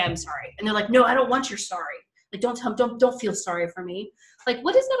 And you say, I'm sorry. And they're like, no, I don't want your sorry. Like, don't feel sorry for me. Like,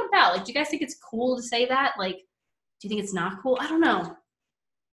 what is that about? Like, do you guys think it's cool to say that? Like, do you think it's not cool? I don't know.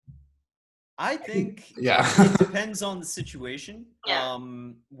 I think it depends on the situation. Yeah.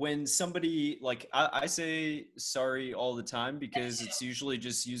 When somebody like I say sorry all the time because it's usually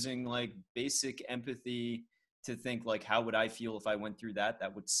just using like basic empathy to think like, how would I feel if I went through that?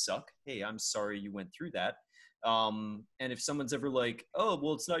 That would suck. Hey, I'm sorry you went through that. And if someone's ever like, oh,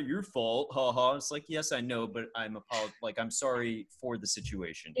 well, it's not your fault, haha. It's like, yes, I know, but I'm sorry for the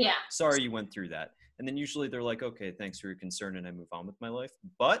situation. Yeah. Sorry you went through that. And then usually they're like, okay, thanks for your concern, and I move on with my life.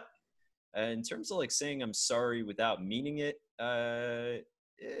 But in terms of like saying I'm sorry without meaning it, it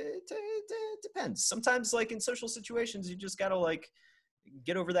depends. Sometimes like in social situations, you just gotta like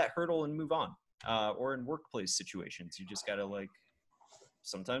get over that hurdle and move on. Or in workplace situations, you just gotta like,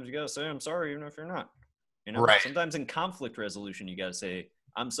 sometimes you gotta say I'm sorry even if you're not. Right. Sometimes in conflict resolution, you gotta say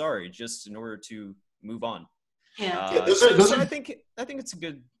I'm sorry just in order to move on. Yeah. I think it's a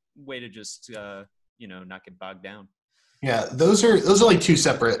good way to just not get bogged down. Yeah, those are like two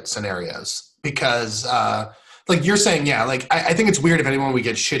separate scenarios because like you're saying, yeah, like I think it's weird if anyone would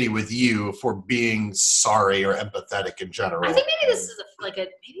get shitty with you for being sorry or empathetic in general. I think maybe this is maybe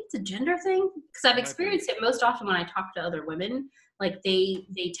it's a gender thing because I've experienced it most often when I talk to other women. Like they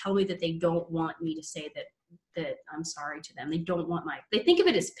tell me that they don't want me to say that I'm sorry to them. They don't want they think of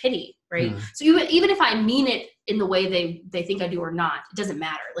it as pity, right? So even if I mean it in the way they think I do or not, it doesn't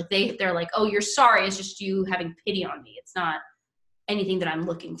matter. Like they're like, oh, you're sorry. It's just you having pity on me. It's not anything that I'm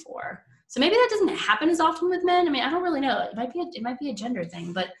looking for. So maybe that doesn't happen as often with men. I mean, I don't really know. It might be a gender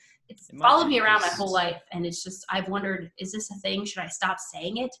thing, but it's followed me around my whole life. And it's just, I've wondered, is this a thing? Should I stop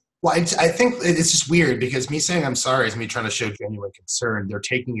saying it? Well, I think it's just weird because me saying I'm sorry is me trying to show genuine concern. They're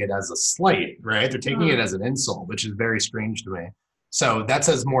taking it as a slight, right? They're taking it as an insult, which is very strange to me. So that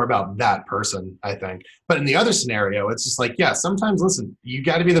says more about that person, I think. But in the other scenario, it's just like, yeah, sometimes, listen, you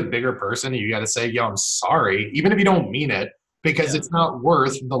got to be the bigger person. And you got to say, yo, I'm sorry, even if you don't mean it, because it's not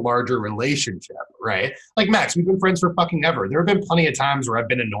worth the larger relationship, right? Like, Max, we've been friends for fucking ever. There have been plenty of times where I've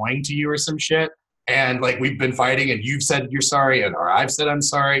been annoying to you or some shit. And like we've been fighting and you've said you're sorry or I've said I'm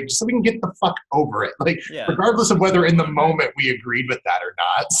sorry just so we can get the fuck over it. Like regardless of whether in the moment we agreed with that or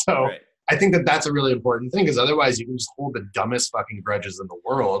not. So I think that's a really important thing because otherwise you can just hold the dumbest fucking grudges in the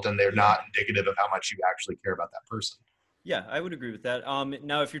world and they're not indicative of how much you actually care about that person. Yeah, I would agree with that.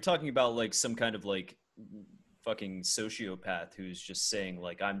 Now if you're talking about like some kind of like fucking sociopath who's just saying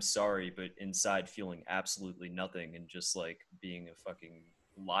like I'm sorry but inside feeling absolutely nothing and just like being a fucking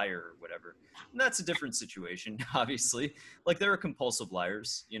liar or whatever, and that's a different situation. Obviously, like there are compulsive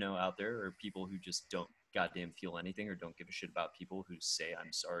liars out there, or people who just don't goddamn feel anything or don't give a shit about people who say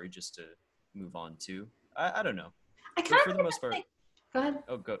I'm sorry just to move on to. I don't know. For the most part. Go ahead.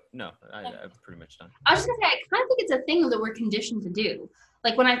 Oh, go. No, I've pretty much done. I was just gonna say, I kind of think it's a thing that we're conditioned to do.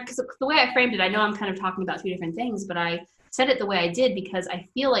 Like because the way I framed it, I know I'm kind of talking about two different things, but I said it the way I did because I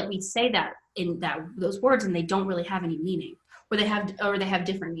feel like we say that in those words and they don't really have any meaning. or they have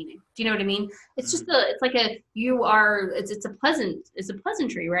different meaning. Do you know what I mean? It's just Mm-hmm. it's like it's a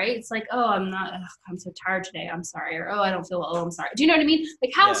pleasantry, right? It's like, oh, I'm so tired today, I'm sorry, or oh, I don't feel well, oh, I'm sorry. Do you know what I mean?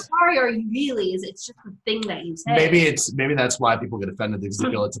 Like, how Yeah. sorry are you really? It's just the thing that you say. Maybe that's why people get offended, because they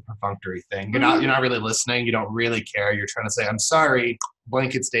feel it's a perfunctory thing. You're not really listening. You don't really care. You're trying to say, I'm sorry,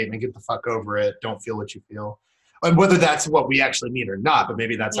 blanket statement, get the fuck over it. Don't feel what you feel. And whether that's what we actually mean or not, but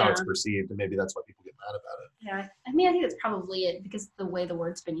maybe that's how it's perceived, and maybe that's why people get mad about it. Yeah, I mean, I think that's probably it, because the way the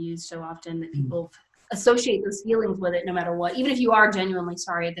word's been used so often that people associate those feelings with it no matter what, even if you are genuinely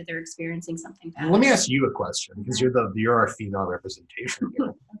sorry that they're experiencing something bad. Let me ask you a question, because you're our female representation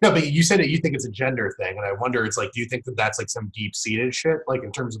here. No, but you said that you think it's a gender thing, and I wonder, it's like, do you think that that's like some deep-seated shit, like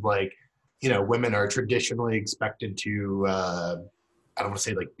in terms of like, women are traditionally expected to I don't want to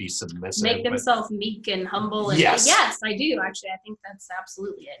say like be submissive, make themselves meek and humble. And yes, I do actually. I think that's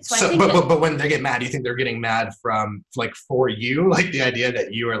absolutely it. So but when they get mad, do you think they're getting mad from like for you, like the idea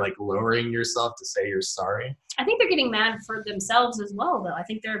that you are like lowering yourself to say you're sorry? I think they're getting mad for themselves as well, though. I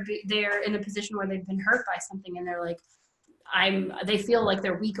think they're in a position where they've been hurt by something, and they're like, they feel like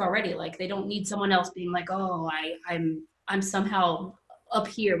they're weak already. Like they don't need someone else being like, oh, I'm somehow up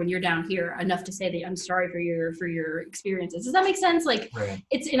here when you're down here enough to say that I'm sorry for your experiences. Does that make sense? Like, right.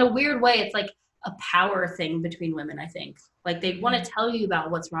 It's in a weird way, it's like a power thing between women, I think. Like they want to tell you about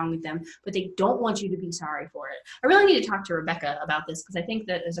what's wrong with them, but they don't want you to be sorry for it. I really need to talk to Rebecca about this, because I think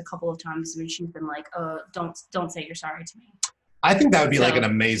that there's a couple of times when she's been like, don't say you're sorry to me. I think that would be like an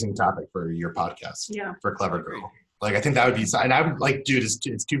amazing topic for your podcast. Yeah. For Clever Girl. Like, I think that would be, and I would like, dude,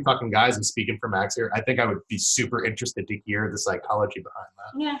 it's two fucking guys. I'm speaking for Max here. I think I would be super interested to hear the psychology behind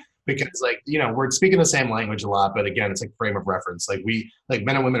that. Yeah. Because like, we're speaking the same language a lot, but again, it's like frame of reference. Like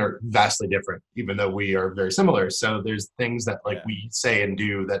men and women are vastly different, even though we are very similar. So there's things that like we say and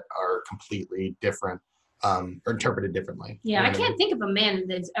do that are completely different, or interpreted differently. Yeah, I can't think of a man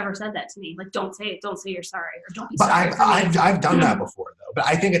that's ever said that to me. Like, don't say you're sorry, or don't be but sorry. I've done that before though. But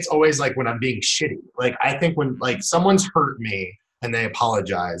I think it's always like when I'm being shitty. Like I think when like someone's hurt me and they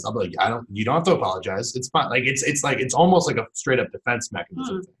apologize, I'll be like, you don't have to apologize. It's fine. Like it's almost like a straight up defense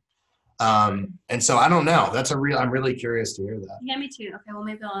mechanism. And so I don't know. I'm really curious to hear that. Yeah, me too. Okay, well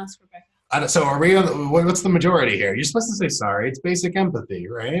maybe I'll ask Rebecca. So are we on? What's the majority here? You're supposed to say sorry. It's basic empathy,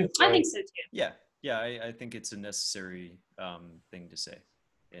 right? I think so too. Yeah, I think it's a necessary thing to say.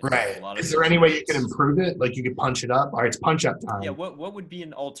 Right. Is there any way you can improve it? Like you could punch it up? All right, it's punch up time. Yeah, what would be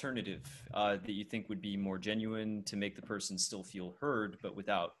an alternative that you think would be more genuine to make the person still feel heard, but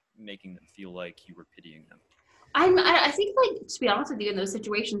without making them feel like you were pitying them? I think, like, to be honest with you, in those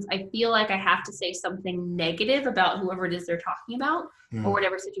situations, I feel like I have to say something negative about whoever it is they're talking about, or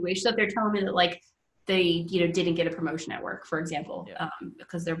whatever situation. So if they're telling me that, like, they didn't get a promotion at work, for example,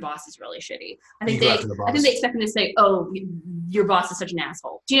 because their boss is really shitty, I think they expect me to say, oh, your boss is such an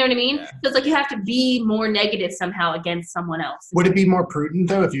asshole. Do you know what I mean? So it's like you have to be more negative somehow against someone else. Would it be more prudent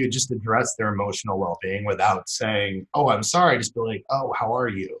though if you had just addressed their emotional well-being without saying, oh, I'm sorry, just be like, oh, how are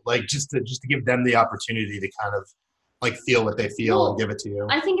you? Like just to give them the opportunity to kind of like feel what they feel and give it to you.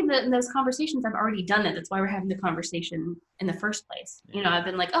 I think in those conversations, I've already done that. That's why we're having the conversation in the first place. I've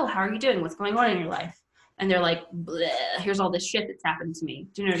been like, oh, how are you doing? What's going on in your life? And they're like, here's all this shit that's happened to me.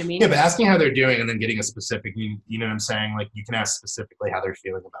 Do you know what I mean? Yeah, but asking how they're doing and then getting a specific, you know what I'm saying? Like you can ask specifically how they're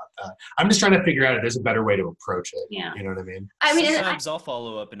feeling about that. I'm just trying to figure out if there's a better way to approach it. Yeah. You know what I mean? Sometimes I'll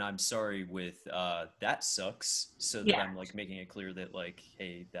follow up and I'm sorry with that sucks. So that I'm like making it clear that like,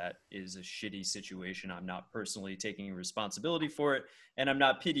 hey, that is a shitty situation. I'm not personally taking responsibility for it. And I'm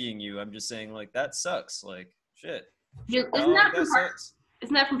not pitying you. I'm just saying like, that sucks. Like shit.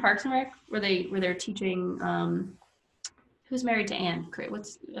 Isn't that from Parks and Rec, where they're teaching who's married to Anne?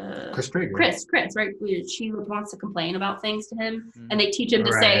 Chris Traeger. Chris, right? She wants to complain about things to him, and they teach him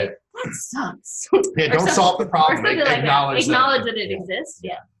to say that sucks. Yeah, don't solve the problem. Acknowledge that it exists.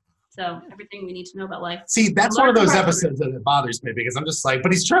 Yeah. So everything we need to know about life. See, that's one of those episodes that bothers me because I'm just like,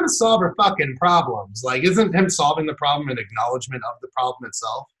 but he's trying to solve her fucking problems. Like, isn't him solving the problem an acknowledgement of the problem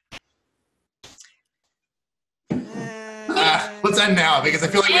itself? Let's end now because I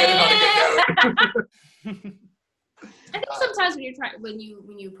feel like we ended on a good note. I think sometimes when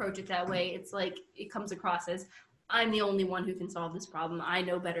you approach it that way, it's like it comes across as I'm the only one who can solve this problem. I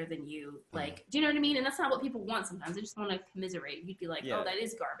know better than you. Like, do you know what I mean? And that's not what people want sometimes. They just want to commiserate. You'd be like, oh, that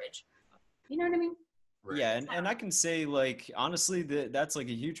is garbage. You know what I mean? Right. Yeah, and I can say like honestly that's like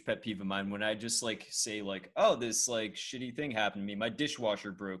a huge pet peeve of mine when I just like say like, oh, this like shitty thing happened to me. My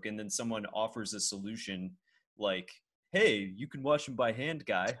dishwasher broke, and then someone offers a solution like, hey, you can wash them by hand,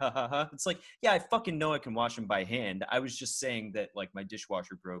 guy. Ha ha ha. It's like, yeah, I fucking know I can wash them by hand. I was just saying that like my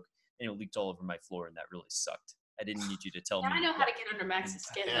dishwasher broke and it leaked all over my floor and that really sucked. I didn't need you to tell Now me. I know how to get under Max's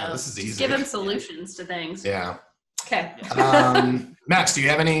skin. Yeah, though. this is Just easy. give him solutions to things. Yeah. Okay. Max, do you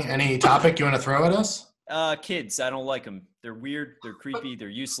have any topic you want to throw at us? Kids, I don't like them. They're weird, they're creepy, they're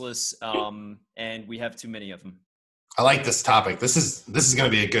useless, and we have too many of them. I like this topic. This is going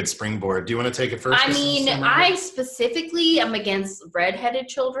to be a good springboard. Do you want to take it first? I mean, I specifically am against redheaded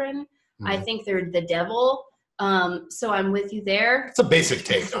children. I Mhm. think they're the devil. So I'm with you there. It's a basic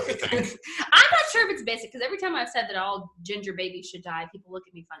take, don't you think? I'm not sure if it's basic because every time I've said that all ginger babies should die, people look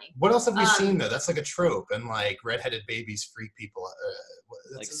at me funny. What else have we seen though? That's like a trope, and like redheaded babies freak people.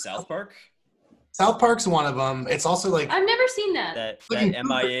 Like South Park? South Park's one of them. It's also like I've never seen that. That Looking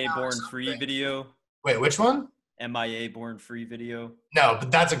MIA Cooper Born or Free something. video? wait, which one? MIA Born Free video? No, but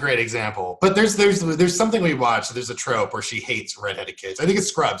that's a great example. But there's something we watched. There's a trope where she hates redheaded kids. I think it's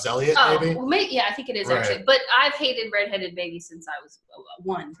Scrubs. Elliot, maybe. Well, yeah, I think it is Right. actually. But I've hated redheaded babies since I was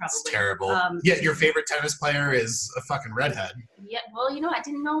one, probably. It's terrible. Yet your favorite tennis player is a fucking redhead. Yeah, well, I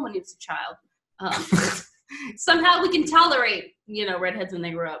didn't know when he was a child. Somehow we can tolerate, redheads when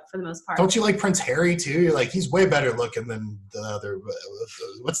they grow up for the most part. Don't you like Prince Harry too? You're like, he's way better looking than the other.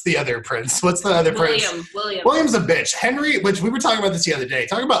 What's the other prince? What's the other prince? William. William's a bitch. Henry, which we were talking about this the other day.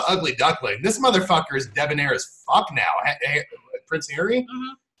 Talking about ugly duckling. This motherfucker is debonair as fuck now. Prince Harry? Mhm.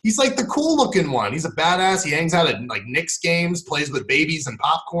 He's like the cool looking one. He's a badass. He hangs out at like Knicks games, plays with babies and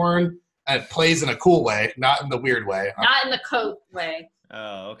popcorn, and plays in a cool way, not in the weird way. Not in the coat way.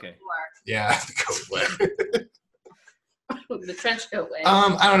 Oh, okay. Or Yeah, the cool way. the trench coat way.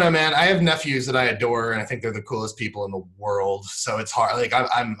 I don't know, man. I have nephews that I adore, and I think they're the coolest people in the world. So it's hard. Like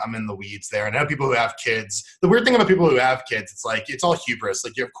I'm in the weeds there. And I know people who have kids. The weird thing about people who have kids, it's like it's all hubris.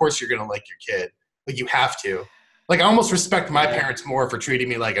 Like, of course you're gonna like your kid. Like you have to. Like I almost respect my parents more for treating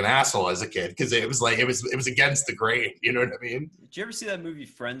me like an asshole as a kid because it was like it was against the grain. You know what I mean? Did you ever see that movie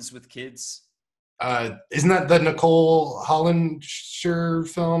Friends with Kids? Isn't that the Nicole Hollinger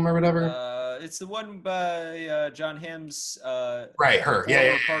film or whatever? It's the one by John Hamm's Right, her.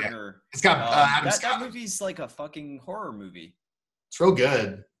 Yeah. partner. It's got Adam that Scott. movie's like a fucking horror movie. It's real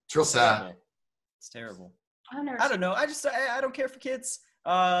good. It's real sad. It's terrible. I've I don't know. I don't care for kids.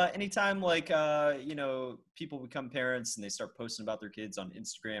 Anytime people become parents and they start posting about their kids on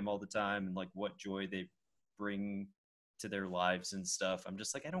Instagram all the time and like what joy they bring to their lives and stuff, I'm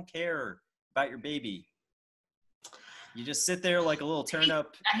just like, I don't care about your baby. You just sit there like a little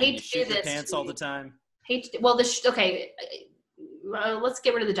turnip. I hate and you to shit do your this pants to all you. the time. Okay. Let's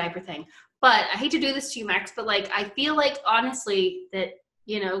get rid of the diaper thing. But I hate to do this to you, Max, but like I feel like honestly that,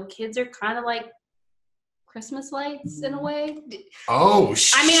 kids are kind of like Christmas lights in a way. Oh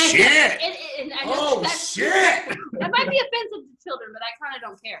shit! I mean, I know Oh that's, shit! that might be offensive to children, but I kind of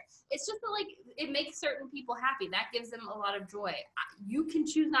don't care. It's just that, like, it makes certain people happy. That gives them a lot of joy. You can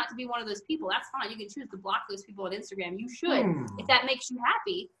choose not to be one of those people. That's fine. You can choose to block those people on Instagram. You should, if that makes you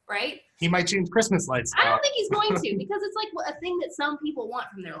happy, right? He might change Christmas lights. I don't think he's going to because it's like a thing that some people want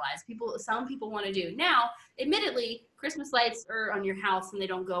from their lives. Some people want to do. Now, admittedly, Christmas lights are on your house and they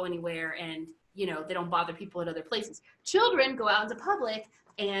don't go anywhere and they don't bother people at other places. Children go out into public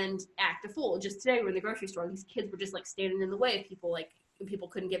and act a fool. Just today, we were in the grocery store. These kids were just like standing in the way. People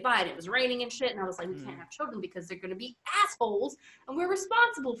couldn't get by, and it was raining and shit. And I was like, we can't have children because they're going to be assholes, and we're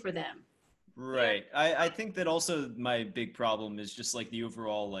responsible for them. Right. I think that also my big problem is just like the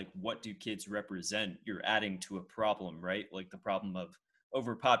overall, like, what do kids represent? You're adding to a problem, right? Like the problem of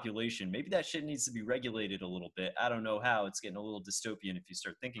overpopulation. Maybe that shit needs to be regulated a little bit. I don't know how. It's getting a little dystopian if you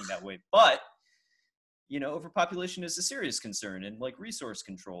start thinking that way. But overpopulation is a serious concern, and like resource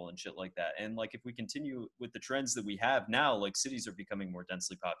control and shit like that. And like if we continue with the trends that we have now, like cities are becoming more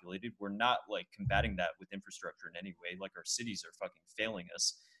densely populated. We're not like combating that with infrastructure in any way. Like our cities are fucking failing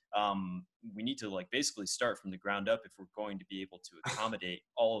us. We need to like basically start from the ground up if we're going to be able to accommodate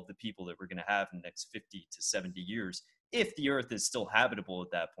all of the people that we're going to have in the next 50 to 70 years, if the earth is still habitable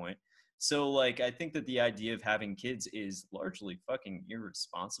at that point. So, like, I think that the idea of having kids is largely fucking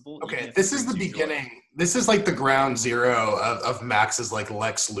irresponsible. Okay, this is the beginning. This is like the ground zero of Max's like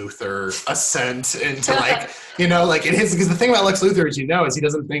Lex Luthor ascent into like, like it is, because the thing about Lex Luthor, as is he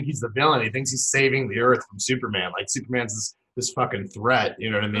doesn't think he's the villain. He thinks he's saving the earth from Superman. Like Superman's this fucking threat.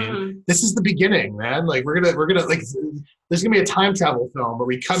 You know what I mean? Mm-hmm. This is the beginning, man. Like we're gonna like, there's gonna be a time travel film where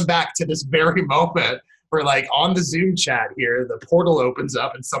we come back to this very moment. Where like on the Zoom chat here, the portal opens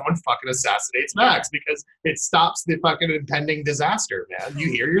up and someone fucking assassinates Max because it stops the fucking impending disaster, man. You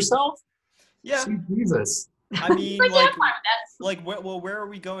hear yourself? Yeah. Sweet Jesus. I mean, where are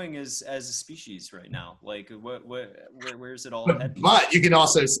we going as a species right now? Like, where's it all heading? But you can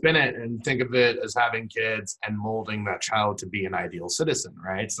also spin it and think of it as having kids and molding that child to be an ideal citizen,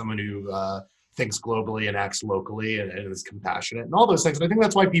 right? Someone who thinks globally and acts locally and is compassionate and all those things. And I think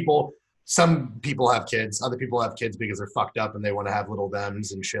that's why some people have kids, other people have kids because they're fucked up and they want to have little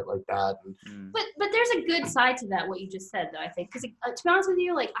thems and shit like that. But there's a good side to that, what you just said, though, I think. Because to be honest with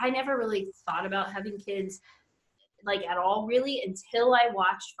you, like, I never really thought about having kids, like, at all, really, until I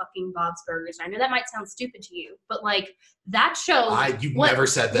watched fucking Bob's Burgers. I know that might sound stupid to you, but, like, that show... You've never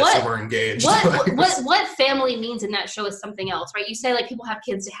said this, so we're engaged. What family means in that show is something else, right? You say, like, people have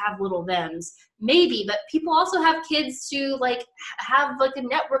kids to have little thems. Maybe, but people also have kids to, like, have, like, a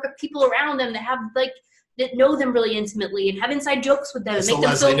network of people around them that have, like, that know them really intimately and have inside jokes with them it's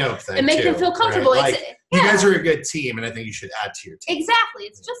and make them feel comfortable. Right? Like, you guys are a good team, and I think you should add to your team. Exactly.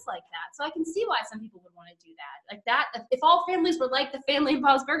 It's just like that. So I can see why some people would want to do that. Like that, if all families were like the family in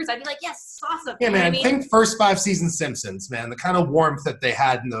Bob's Burgers, I'd be like, yes, awesome. Yeah, man, I think first 5 seasons Simpsons, man, the kind of warmth that they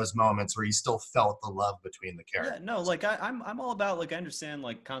had in those moments where you still felt the love between the characters. Yeah, no, like I'm all about, like, I understand,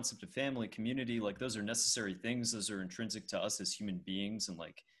 like, concept of family, community, like, those are necessary things. Those are intrinsic to us as human beings and,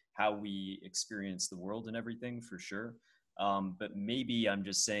 like, how we experience the world and everything, for sure. But maybe I'm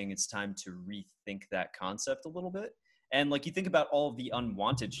just saying it's time to rethink that concept a little bit. And, like, you think about all of the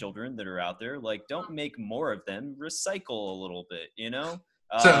unwanted children that are out there, like, don't make more of them, recycle a little bit, you know?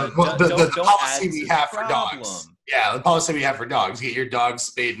 So the policy we have for dogs. Yeah, the policy we have for dogs. Get your dog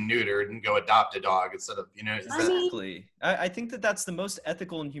spayed and neutered and go adopt a dog instead of, you know. Exactly. I think that that's the most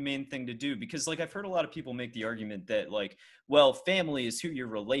ethical and humane thing to do, because, like, I've heard a lot of people make the argument that, like, well, family is who you're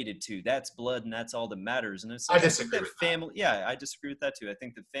related to. That's blood and that's all that matters. And it's like, I disagree with family. Yeah, I disagree with that too. I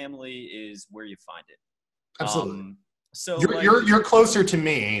think the family is where you find it. Absolutely. So you're closer to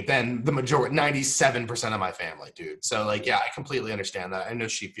me than the majority, 97% of my family, dude. So, like, yeah, I completely understand that. I know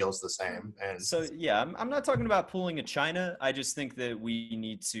she feels the same. And so, yeah, I'm not talking about pulling a China. I just think that we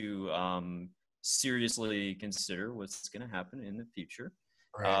need to seriously consider what's going to happen in the future.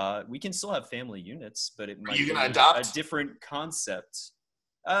 Right. We can still have family units, but it might be a different concept.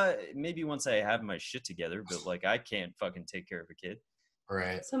 Maybe once I have my shit together, but, like, I can't fucking take care of a kid.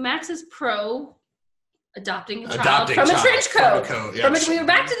 Right. So Max is pro adopting a child from a trench coat. We were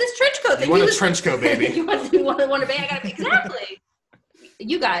back to this trench coat thing. You want a trench coat, baby. you want a baby? Exactly.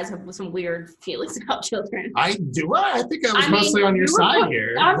 You guys have some weird feelings about children. I do. I think I was mostly on your side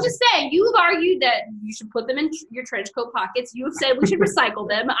here. I'm just saying, you've argued that you should put them in your trench coat pockets. You have said we should recycle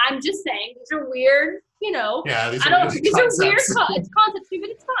them. I'm just saying these are weird, you know. Yeah, these are weird concepts, but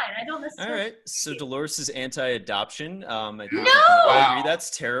it's fine. I don't necessarily. All right. So Dolores is anti-adoption. I think no. I agree.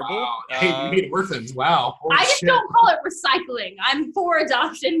 That's terrible. Wow. Hey, you mean orphans? Wow. Holy I just shit. don't call it recycling. I'm for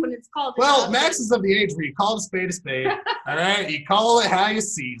adoption when it's called. Well, adoption. Max is of the age where you call a spade a spade. All right, you call it how you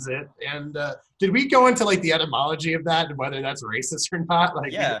sees it. And did we go into, like, the etymology of that and whether that's racist or not?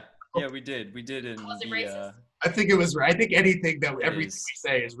 Like, yeah, we did. We did in was it racist? I think it was. I think everything we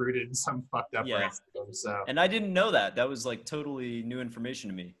say is rooted in some fucked up racism. So. And I didn't know that. That was, like, totally new information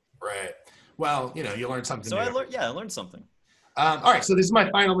to me. Right. Well, you know, you learn something. So I learned something. All right, so this is my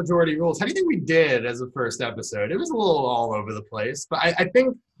final majority rules. How do you think we did as a first episode? It was a little all over the place, but I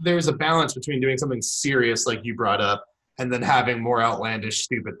think there's a balance between doing something serious like you brought up and then having more outlandish,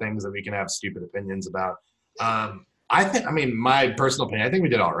 stupid things that we can have stupid opinions about. My personal opinion, I think we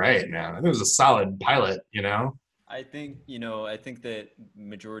did all right, man. I think it was a solid pilot, you know? I think that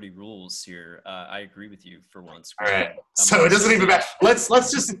majority rules here. I agree with you for once. All right. So it doesn't even matter. Let's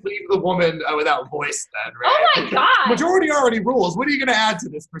just leave the woman without voice then, right? Oh my God. Majority already rules. What are you going to add to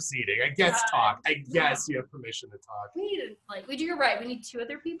this proceeding? I guess talk. I guess you have permission to talk. You're right. We need 2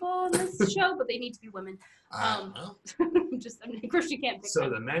 other people on this show, but they need to be women. Christian can't pick So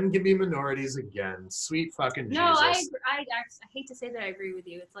the men can be minorities again. Sweet fucking Jesus. No, I hate to say that I agree with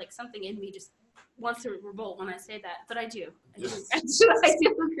you. It's like something in me just wants to revolt when I say that, but I do. I do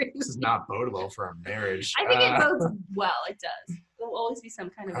agree. This is not bode well for our marriage. I think it bodes well. It does. There'll always be some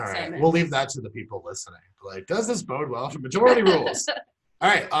kind of excitement. Right. We'll leave that to the people listening. Like, does this bode well for majority rules? All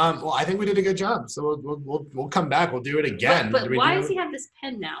right. Well, I think we did a good job. So we'll come back. We'll do it again. But why does he have this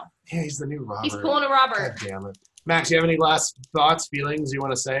pen now? Yeah, he's the new Robert. He's pulling a Robert. God damn it. Max, you have any last thoughts, feelings you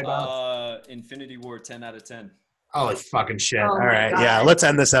want to say about? Infinity War, 10 out of 10. Holy fucking shit. Oh, all right. Yeah, let's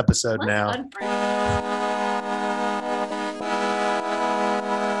end this episode now.